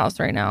renting a house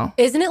right now.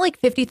 Isn't it like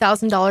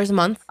 $50,000 a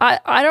month?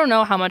 I don't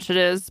know how much it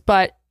is,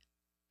 but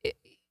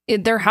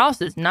their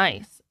house is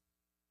nice.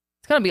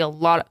 It's gonna be a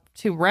lot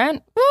to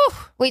rent. Woo!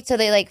 Wait, so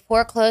they like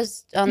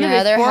foreclosed on their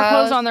other house? They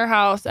foreclosed on their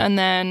house and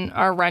then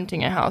are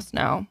renting a house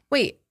now.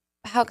 Wait,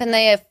 how can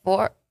they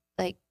afford?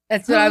 Like,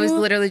 that's what I was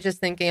literally just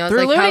thinking. I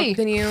was like, how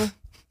can you?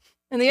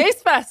 In the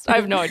Ace Fest, I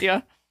have no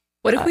idea.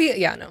 What if we?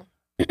 Yeah, no.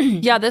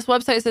 Yeah, this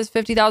website says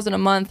 $50,000 a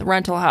month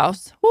rental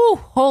house. Woo!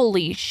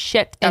 Holy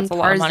shit, that's a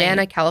lot of money.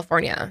 Tarzana,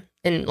 California,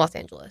 in Los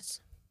Angeles.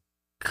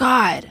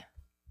 God,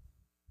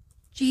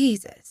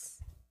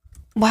 Jesus,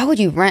 why would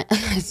you rent?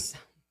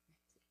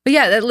 But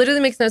yeah, that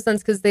literally makes no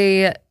sense because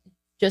they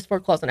just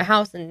foreclosed on a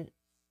house, and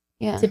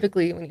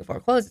typically when you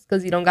foreclose, it's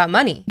because you don't got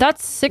money.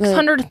 That's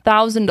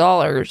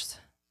 $600,000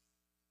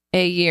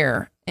 a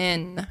year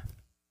in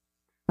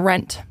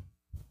rent.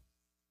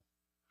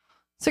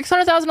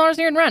 $600,000 a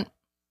year in rent.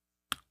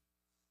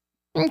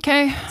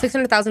 Okay,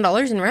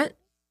 $600,000 in rent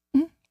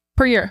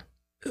per year.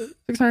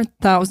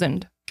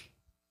 600,000.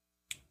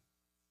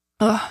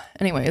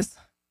 Anyways.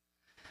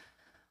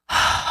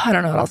 I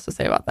don't know what else to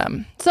say about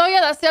them. So yeah,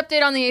 that's the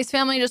update on the Ace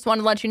family. Just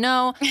wanted to let you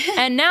know.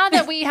 And now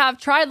that we have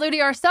tried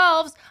Ludi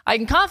ourselves, I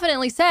can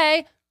confidently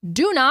say,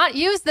 do not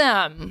use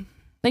them.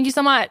 Thank you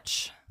so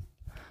much.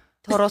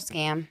 Total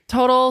scam.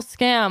 Total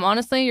scam.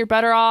 Honestly, you're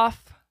better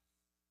off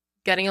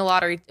Getting a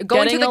lottery ticket.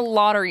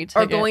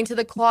 Or going to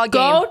the claw game.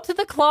 Go to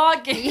the claw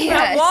game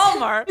at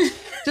Walmart.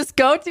 Just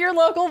go to your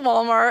local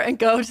Walmart and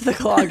go to the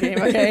claw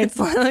game, okay? It's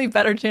slightly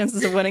better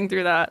chances of winning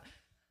through that.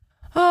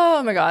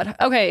 Oh my God.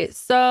 Okay,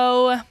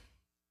 so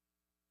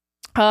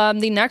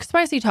the next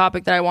spicy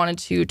topic that I wanted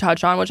to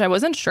touch on, which I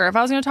wasn't sure if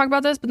I was going to talk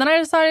about this, but then I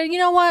decided, you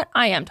know what?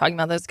 I am talking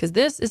about this because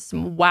this is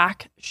some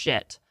whack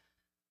shit.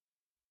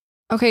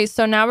 Okay,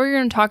 so now we're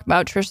going to talk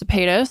about Trisha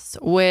Paytas,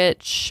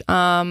 which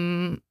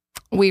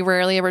we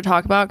rarely ever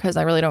talk about because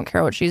I really don't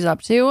care what she's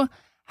up to.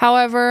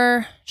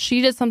 However,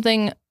 she did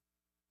something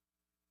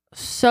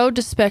so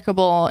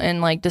despicable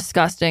and like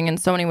disgusting in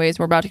so many ways.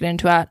 We're about to get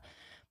into that.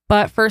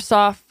 But first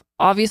off,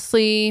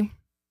 obviously,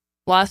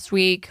 last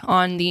week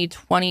on the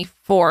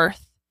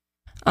 24th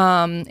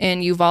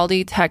in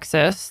Uvalde,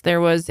 Texas, there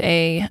was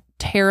a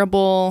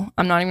terrible,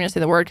 I'm not even going to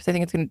say the word because I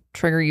think it's going to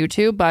trigger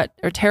YouTube, but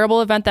a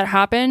terrible event that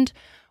happened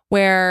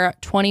where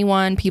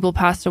 21 people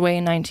passed away,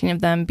 19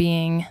 of them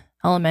being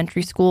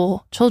elementary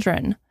school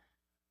children,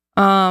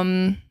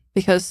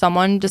 because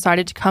someone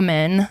decided to come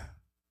in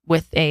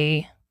with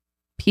a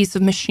piece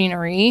of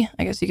machinery,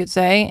 I guess you could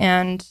say,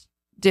 and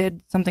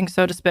did something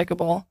so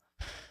despicable.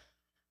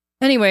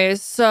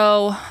 Anyways,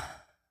 so,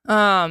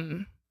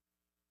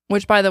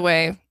 which by the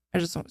way, I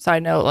just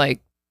side note, like,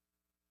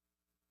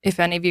 if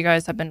any of you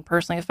guys have been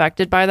personally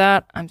affected by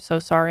that, I'm so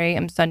sorry.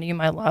 I'm sending you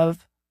my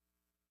love.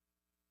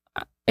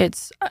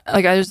 It's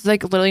like, I was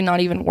like literally not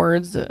even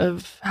words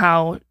of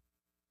how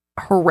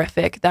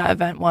horrific that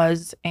event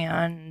was,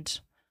 and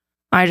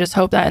I just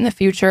hope that in the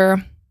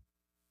future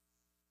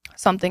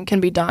something can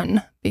be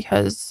done,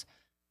 because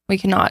we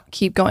cannot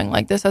keep going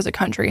like this as a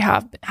country,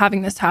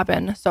 having this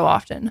happen so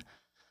often.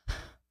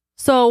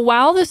 So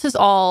while this is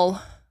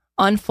all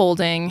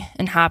unfolding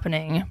and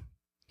happening,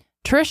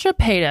 Trisha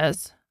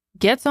Paytas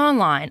gets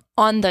online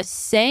on the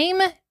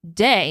same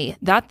day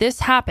that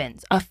this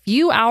happens, a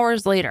few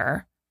hours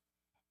later,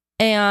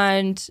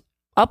 and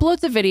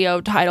uploads a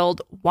video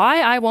titled,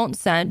 "Why I Won't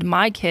Send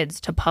My Kids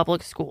to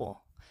Public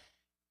School."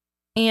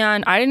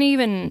 And I didn't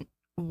even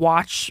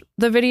watch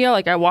the video.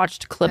 Like, I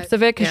watched clips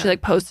of it because she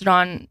like posted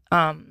on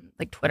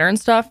like Twitter and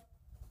stuff,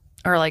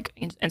 or like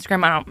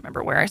Instagram. I don't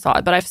remember where I saw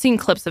it, but I've seen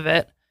clips of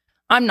it.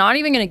 I'm not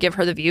even going to give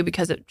her the view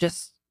because it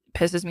just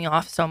pisses me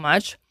off so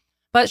much.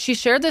 But she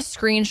shared this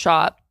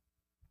screenshot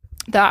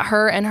that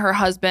her and her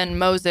husband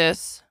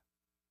Moses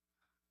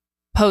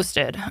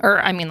posted, or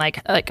I mean like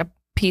a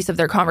piece of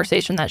their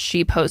conversation that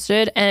she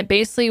posted, and it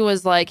basically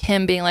was like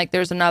him being like,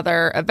 there's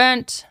another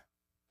event,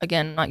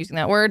 again, not using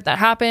that word, that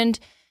happened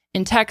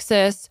in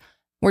Texas.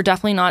 We're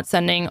definitely not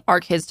sending our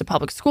kids to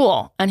public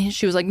school. And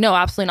she was like, no,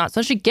 absolutely not.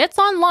 So she gets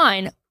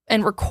online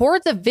and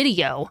records a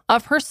video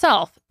of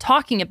herself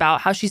talking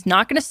about how she's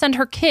not going to send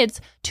her kids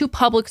to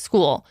public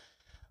school,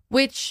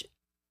 which,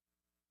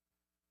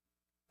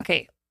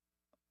 okay,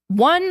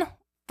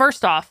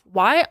 first off,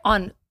 why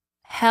on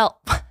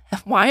hell?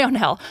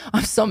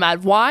 I'm so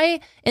mad. Why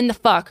in the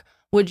fuck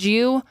would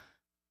you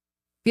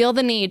feel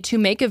the need to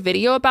make a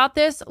video about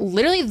this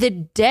literally the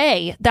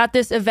day that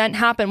this event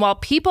happened, while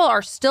people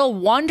are still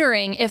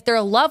wondering if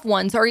their loved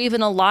ones are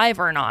even alive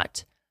or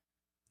not?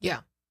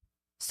 Yeah.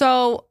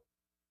 So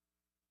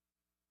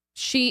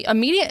she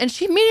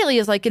immediately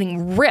is like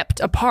getting ripped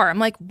apart. I'm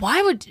like,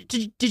 why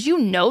did you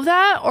know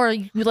that? Or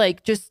you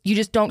like you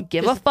just don't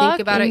give a fuck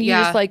think about it? You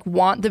just like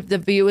want the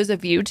view as a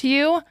view to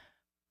you?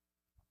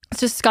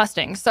 It's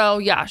disgusting. So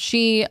yeah,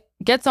 she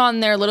gets on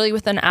there literally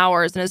within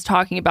hours and is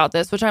talking about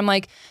this, which I'm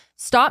like,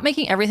 stop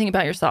making everything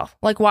about yourself.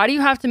 Like, why do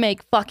you have to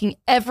make fucking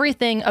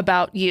everything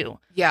about you?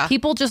 Yeah.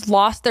 People just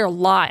lost their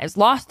lives,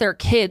 lost their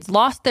kids,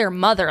 lost their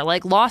mother,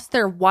 like lost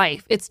their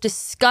wife. It's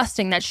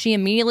disgusting that she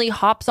immediately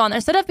hops on,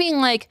 instead of being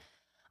like,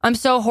 I'm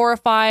so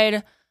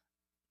horrified.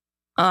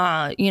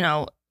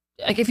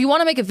 Like, if you want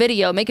to make a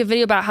video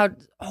about how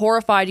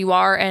horrified you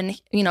are,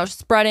 and,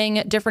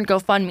 spreading different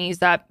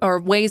GoFundMes or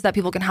ways that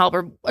people can help,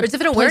 or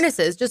different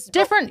awarenesses, just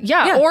different.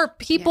 Yeah. Or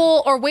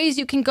people or ways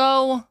you can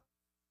go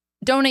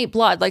donate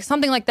blood, like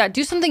something like that.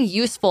 Do something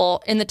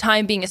useful in the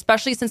time being,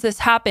 especially since this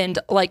happened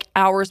like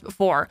hours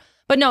before.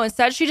 But no,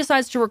 instead she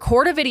decides to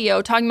record a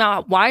video talking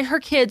about why her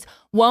kids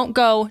won't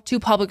go to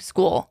public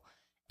school.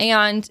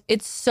 And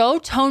it's so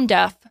tone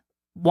deaf.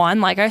 One,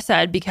 like I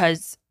said,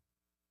 because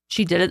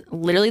she did it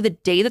literally the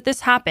day that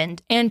this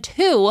happened. And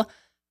two,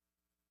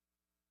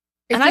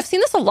 I've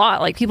seen this a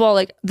lot. Like, people are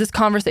like, this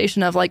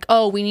conversation of like,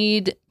 oh, we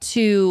need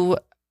to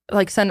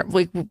like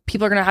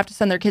people are going to have to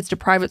send their kids to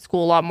private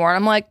school a lot more. And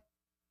I'm like,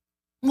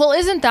 well,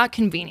 isn't that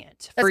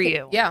convenient for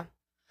you? Yeah.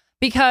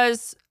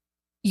 Because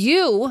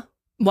you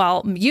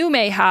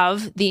may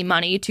have the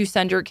money to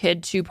send your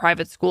kid to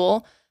private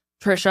school,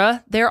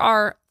 Trisha, there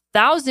are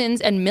thousands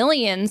and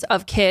millions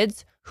of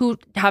kids who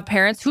have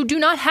parents who do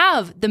not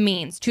have the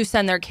means to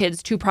send their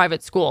kids to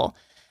private school.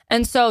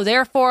 And so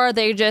therefore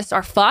they just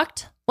are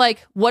fucked.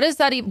 Like, what is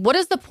that? What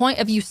is the point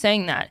of you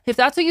saying that? If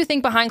that's what you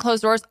think behind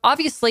closed doors,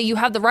 obviously you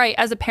have the right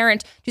as a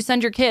parent to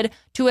send your kid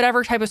to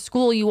whatever type of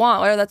school you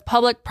want, whether that's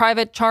public,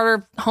 private,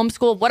 charter,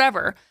 homeschool,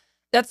 whatever.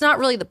 That's not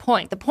really the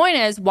point. The point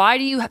is, why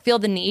do you feel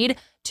the need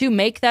to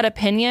make that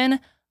opinion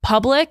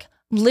public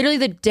literally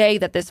the day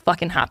that this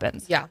fucking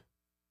happens. Yeah.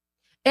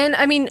 And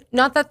I mean,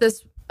 not that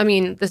this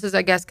is,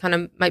 I guess, kind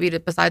of might be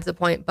besides the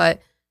point,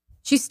 but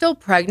she's still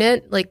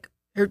pregnant. Like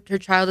her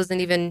child isn't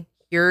even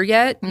here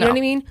yet. You know what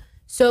I mean?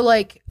 So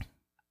like,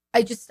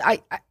 I don't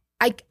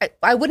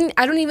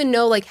even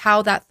know like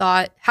how that's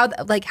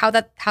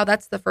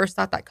the first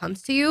thought that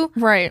comes to you.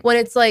 Right. When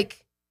it's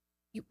like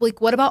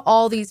what about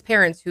all these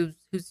parents whose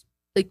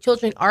like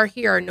children are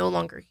here are no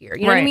longer here?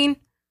 You know what I mean?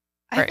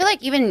 I feel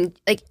like even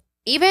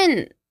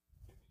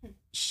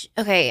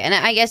okay, and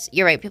I guess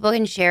you're right. People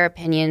can share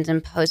opinions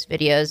and post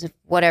videos,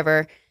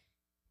 whatever.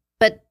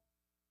 But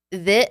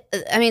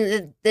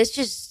this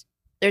just,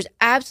 there's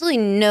absolutely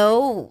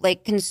no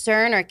like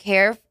concern or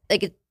care.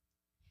 Like,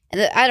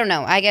 I don't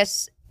know. I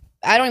guess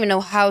I don't even know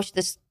how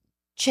this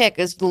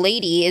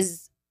lady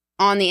is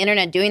on the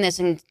internet doing this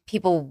and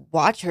people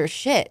watch her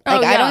shit.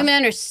 Like, I don't even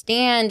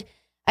understand.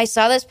 I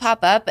saw this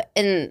pop up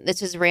and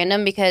this is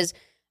random because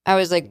I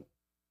was like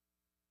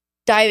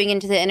diving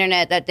into the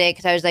internet that day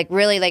because I was like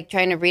really like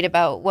trying to read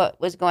about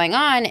what was going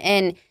on,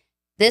 and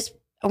this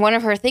one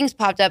of her things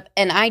popped up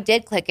and I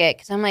did click it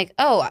because I'm like,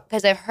 oh,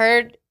 because I've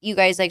heard you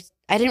guys like,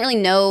 I didn't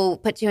really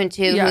put two and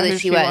two who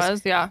she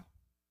was. Yeah,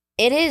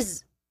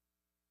 it's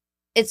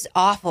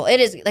awful. It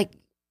is like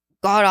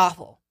god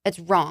awful. It's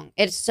wrong.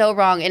 It's so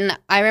wrong. And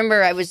I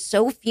remember I was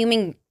so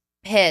fuming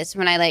pissed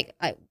when I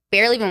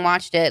barely even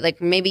watched it, like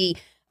maybe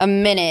a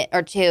minute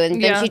or two,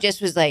 and then she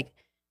just was like,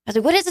 I was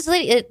like, what is this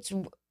lady?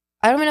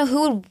 I don't even know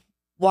who would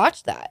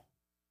watch that.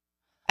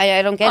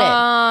 I don't get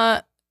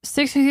it.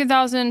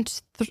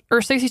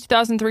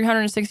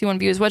 62,361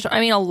 views, which I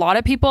mean, a lot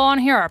of people on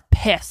here are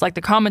pissed. Like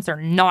the comments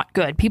are not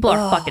good. People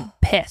are fucking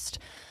pissed.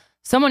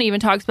 Someone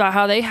even talks about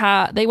how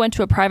they went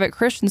to a private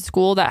Christian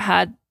school that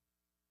had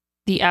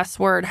the S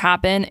word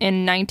happen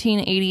in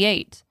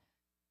 1988.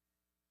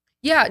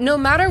 Yeah, no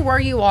matter where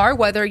you are,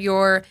 whether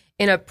you're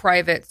in a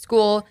private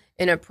school,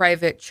 in a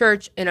private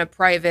church, no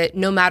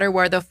matter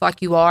where the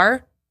fuck you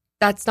are,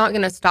 that's not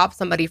going to stop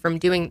somebody from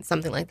doing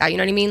something like that. You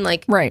know what I mean?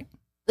 Like, right.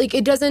 Like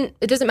it doesn't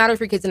matter if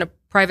your kid's in a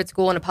private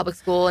school, in a public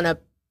school,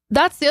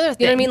 that's the other thing.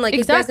 You know what I mean? Like,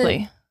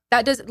 exactly.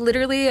 That does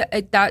literally,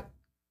 that's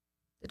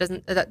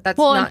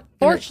well, not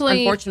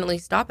unfortunately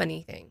stop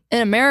anything.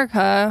 In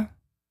America,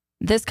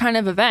 this kind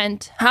of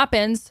event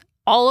happens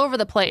all over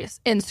the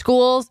place, in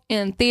schools,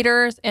 in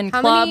theaters, in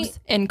clubs,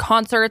 in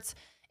concerts,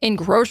 in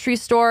grocery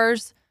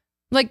stores.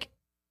 Like,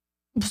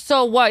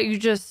 so what? You're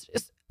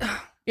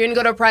going to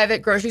go to a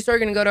private grocery store, you're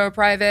going to go to a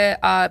private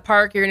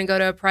park, you're going to go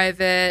to a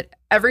private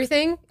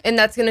everything, and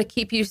that's going to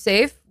keep you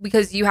safe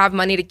because you have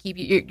money to keep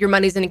you, your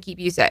money's going to keep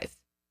you safe.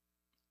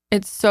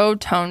 It's so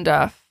tone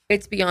deaf.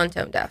 It's beyond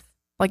tone deaf.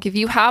 Like, if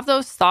you have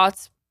those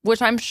thoughts,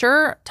 which I'm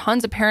sure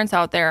tons of parents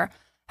out there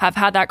have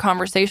had that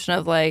conversation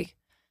of like,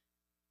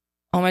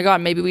 oh my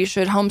God, maybe we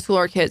should homeschool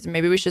our kids.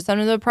 Maybe we should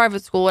send them to a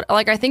private school.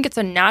 Like, I think it's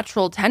a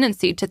natural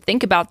tendency to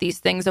think about these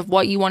things of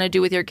what you want to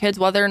do with your kids,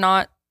 whether or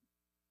not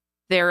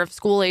they're of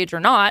school age or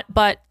not.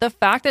 But the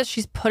fact that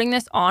she's putting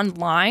this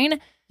online,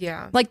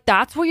 like,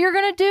 that's what you're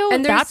gonna do,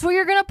 and that's what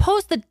you're gonna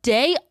post the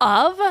day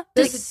of.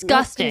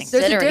 Disgusting.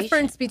 There's a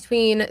difference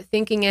between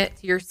thinking it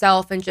to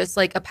yourself and just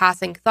like a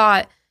passing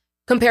thought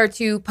compared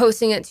to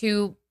posting it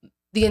to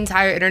the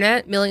entire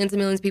internet, millions and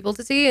millions of people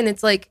to see. And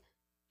it's like,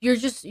 I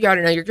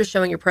don't know, you're just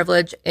showing your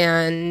privilege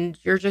and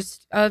you're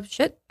just a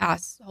shit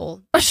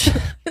asshole. A shit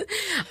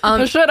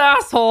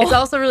asshole. It's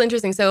also really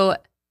interesting. So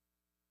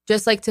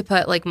just like to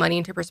put like money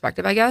into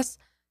perspective, I guess,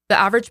 the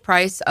average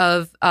price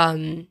of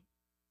the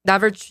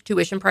average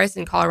tuition price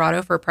in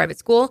Colorado for a private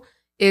school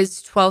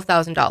is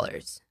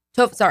 $12,000.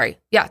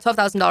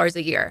 $12,000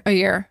 a year. A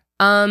year.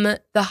 The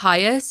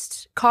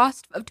highest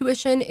cost of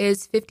tuition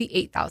is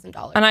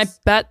 $58,000. And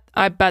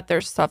I bet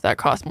there's stuff that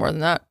costs more than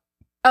that.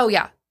 Oh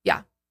yeah.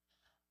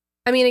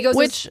 I mean, it goes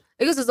as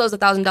low as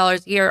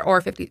 $1,000 a year,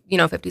 or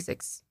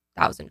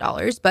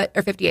 $56,000,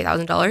 or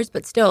 $58,000.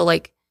 But still,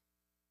 like,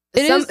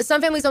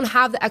 some families don't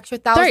have the extra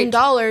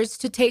 $1,000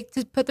 to take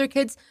to put their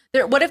kids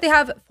there. What if they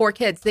have 4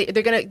 kids? They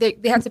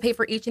have to pay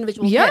for each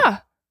individual kid.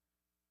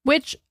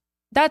 Which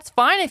that's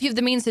fine if you have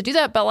the means to do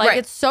that, but like,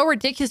 it's so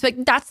ridiculous.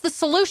 Like, that's the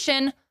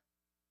solution.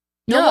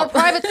 No more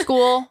private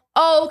school.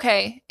 Oh,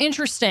 okay.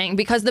 Interesting.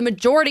 Because the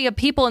majority of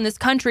people in this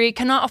country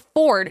cannot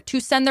afford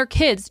to send their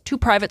kids to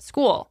private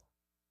school.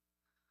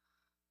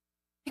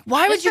 Like,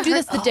 why would you do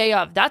this the day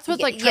of? That's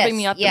what's like tripping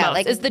me up the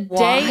most, is the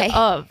day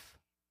of.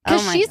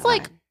 Because she's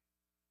like,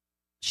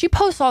 she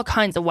posts all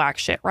kinds of whack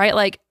shit, right?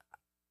 Like,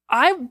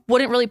 I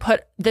wouldn't really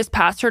put this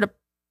past her to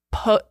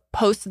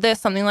post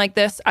something like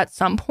this at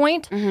some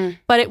point. Mm-hmm.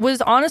 But it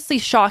was honestly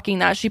shocking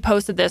that she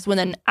posted this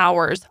within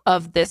hours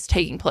of this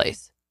taking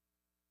place.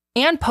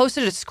 And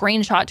posted a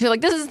screenshot too.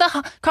 Like, this is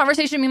the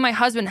conversation me and my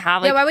husband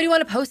have. Like, why would you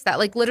want to post that?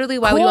 Like, literally,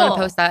 why would you want to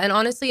post that? And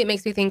honestly, it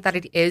makes me think that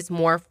it is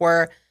more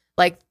for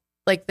like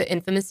the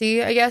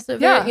infamousy, I guess,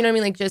 of it. You know what I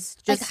mean? Like,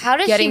 just like, how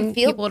does getting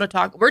she feel? People to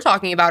talk. We're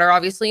talking about her,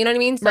 obviously. You know what I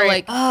mean? So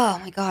like, oh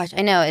my gosh,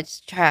 I know,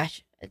 it's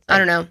trash. I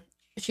don't know.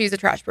 She's a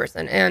trash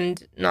person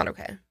and not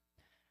okay.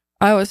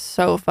 I was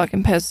so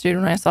fucking pissed, dude,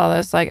 when I saw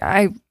this. Like,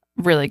 I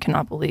really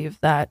cannot believe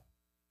that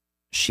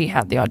she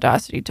had the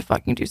audacity to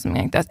fucking do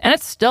something like this. And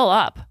it's still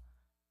up.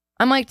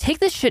 I'm like, take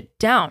this shit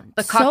down.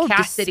 The so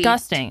caucasity.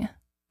 Disgusting.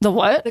 The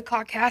what? The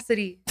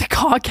caucasity. The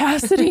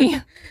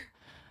caucasity.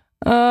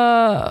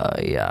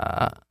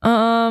 Yeah.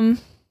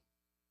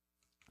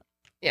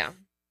 Yeah.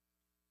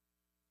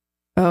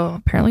 Oh,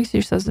 apparently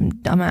she says some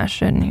dumbass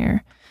shit in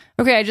here.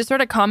 Okay, I just read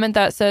a comment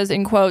that says,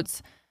 in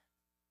quotes,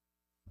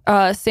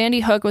 Sandy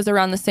Hook was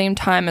around the same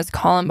time as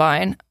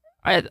Columbine.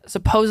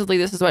 Supposedly,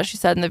 this is what she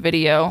said in the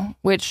video,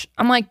 which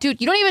I'm like,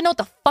 dude, you don't even know what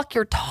the fuck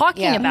you're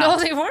talking about. No,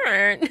 they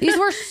weren't. These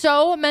were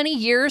so many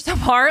years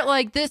apart.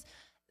 Like this,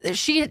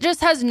 she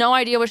just has no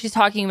idea what she's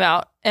talking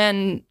about.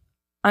 And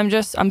I'm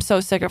so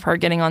sick of her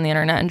getting on the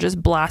internet and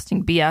just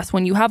blasting BS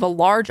when you have a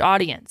large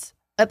audience.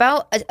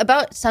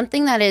 About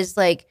something that is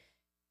like,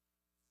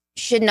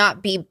 should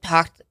not be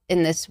talked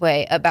in this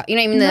way about, you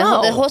know what I mean?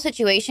 The whole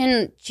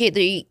situation,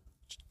 she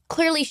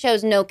clearly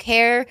shows no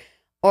care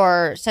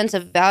or sense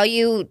of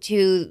value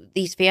to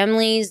these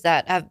families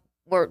that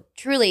were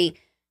truly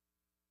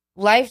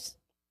lives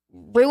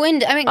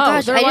ruined. I mean,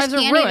 gosh, I just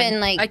can't even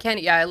like.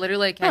 I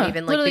literally can't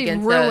even like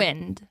begin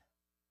ruined. to.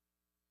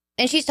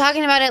 And she's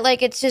talking about it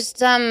like it's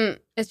just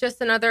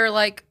another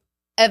like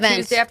event.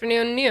 Tuesday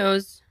afternoon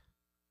news.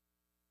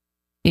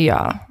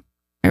 Yeah,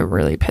 it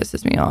really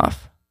pisses me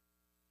off.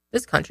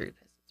 This country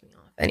pisses me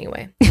off.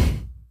 Anyway, I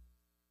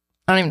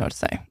don't even know what to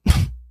say.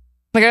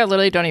 Like, I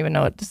literally don't even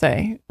know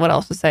what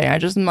else to say. I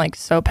just am like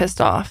so pissed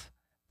off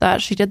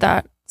that she did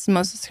that. It's the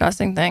most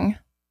disgusting thing.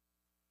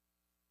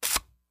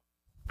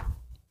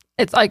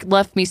 It's like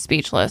left me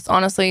speechless.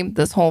 Honestly,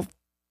 this whole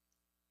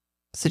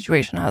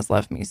situation has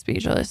left me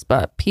speechless,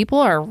 but people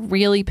are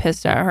really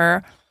pissed at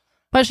her.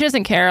 But she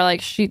doesn't care.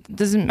 Like, I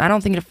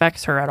don't think it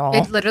affects her at all.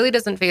 It literally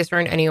doesn't faze her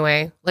in any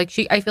way. Like,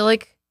 I feel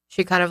like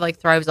she kind of like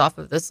thrives off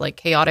of this like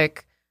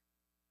chaotic,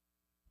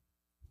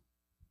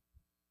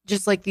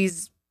 just like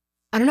these,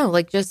 I don't know,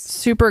 like just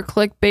super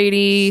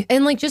clickbaity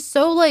and like just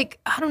so like,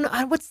 I don't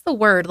know, what's the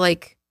word?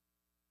 Like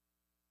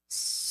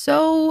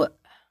so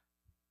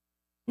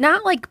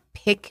not like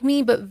pick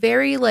me, but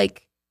very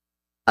like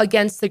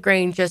against the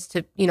grain just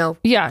to, you know,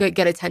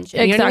 get attention.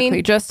 Exactly. You know what I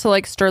mean? Just to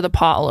like stir the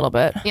pot a little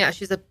bit. Yeah,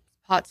 she's a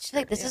pot. She's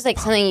like, this is like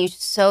something you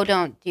so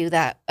don't do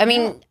that. I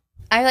mean,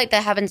 I feel like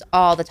that happens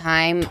all the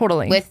time.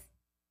 Totally. With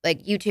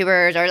like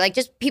YouTubers or like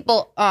just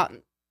people,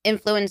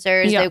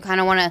 influencers. Yeah. They kind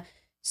of want to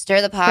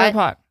stir the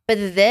pot. But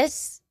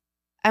this,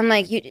 I'm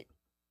like,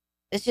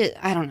 it's just,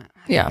 I don't know.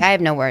 Yeah. I have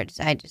no words.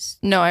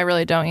 No, I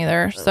really don't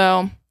either.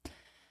 So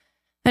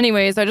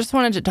anyways, I just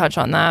wanted to touch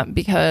on that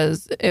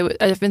because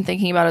I've been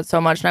thinking about it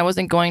so much and I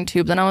wasn't going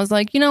to, but then I was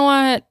like, you know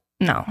what?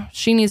 No,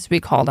 she needs to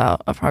be called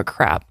out of her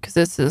crap because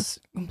this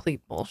is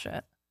complete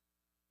bullshit.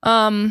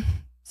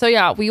 So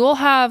yeah, we will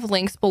have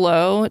links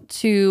below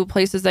to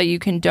places that you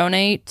can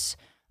donate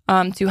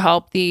to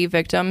help the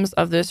victims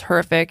of this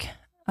horrific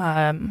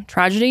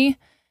tragedy.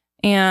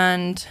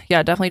 And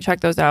yeah, definitely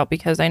check those out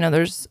because I know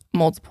there's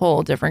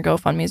multiple different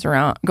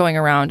GoFundMes going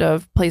around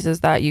of places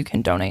that you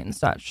can donate and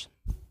such.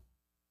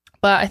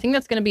 But I think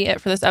that's going to be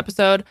it for this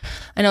episode.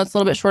 I know it's a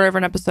little bit shorter of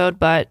an episode,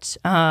 but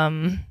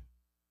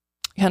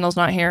Kendall's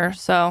not here,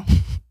 so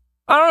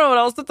I don't know what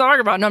else to talk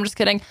about. No, I'm just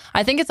kidding.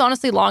 I think it's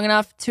honestly long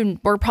enough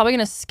we're probably going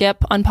to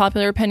skip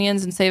unpopular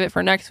opinions and save it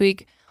for next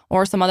week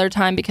or some other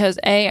time because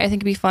I think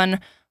it'd be fun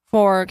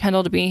for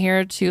Kendall to be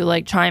here to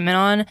like chime in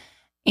on,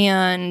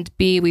 and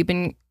B, we've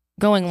been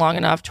going long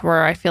enough to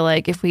where I feel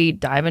like if we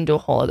dive into a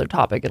whole other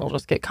topic, it'll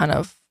just get kind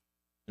of,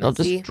 it'll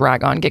just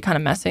drag on, get kind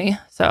of messy.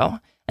 So,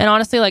 and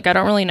honestly, like, I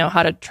don't really know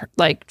how to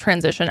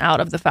transition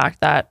out of the fact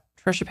that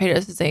Trisha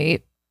Paytas is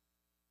a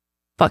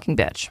fucking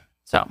bitch.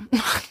 So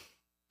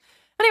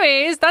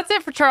anyways, that's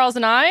it for Charles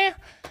and I.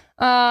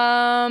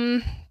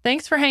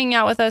 Thanks for hanging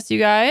out with us, you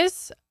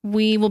guys.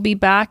 We will be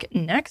back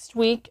next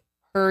week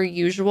per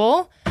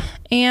usual.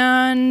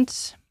 And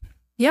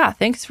yeah,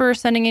 thanks for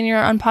sending in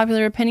your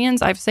unpopular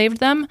opinions. I've saved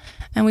them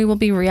and we will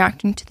be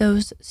reacting to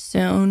those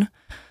soon.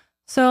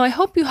 So I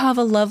hope you have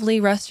a lovely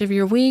rest of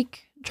your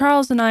week.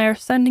 Charles and I are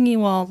sending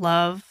you all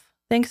love.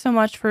 Thanks so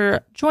much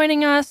for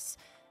joining us.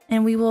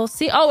 And we will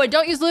see. Oh, and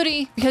don't use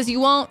Ludi because you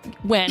won't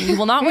win. You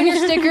will not win your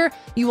sticker.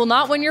 You will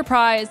not win your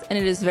prize. And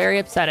it is very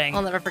upsetting.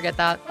 I'll never forget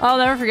that. I'll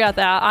never forget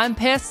that. I'm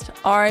pissed.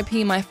 RIP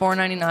my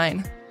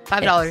 $4.99.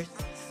 $5.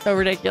 So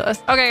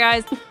ridiculous. Okay,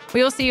 guys.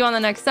 We will see you on the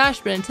next sesh.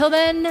 But until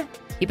then,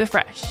 keep it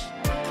fresh.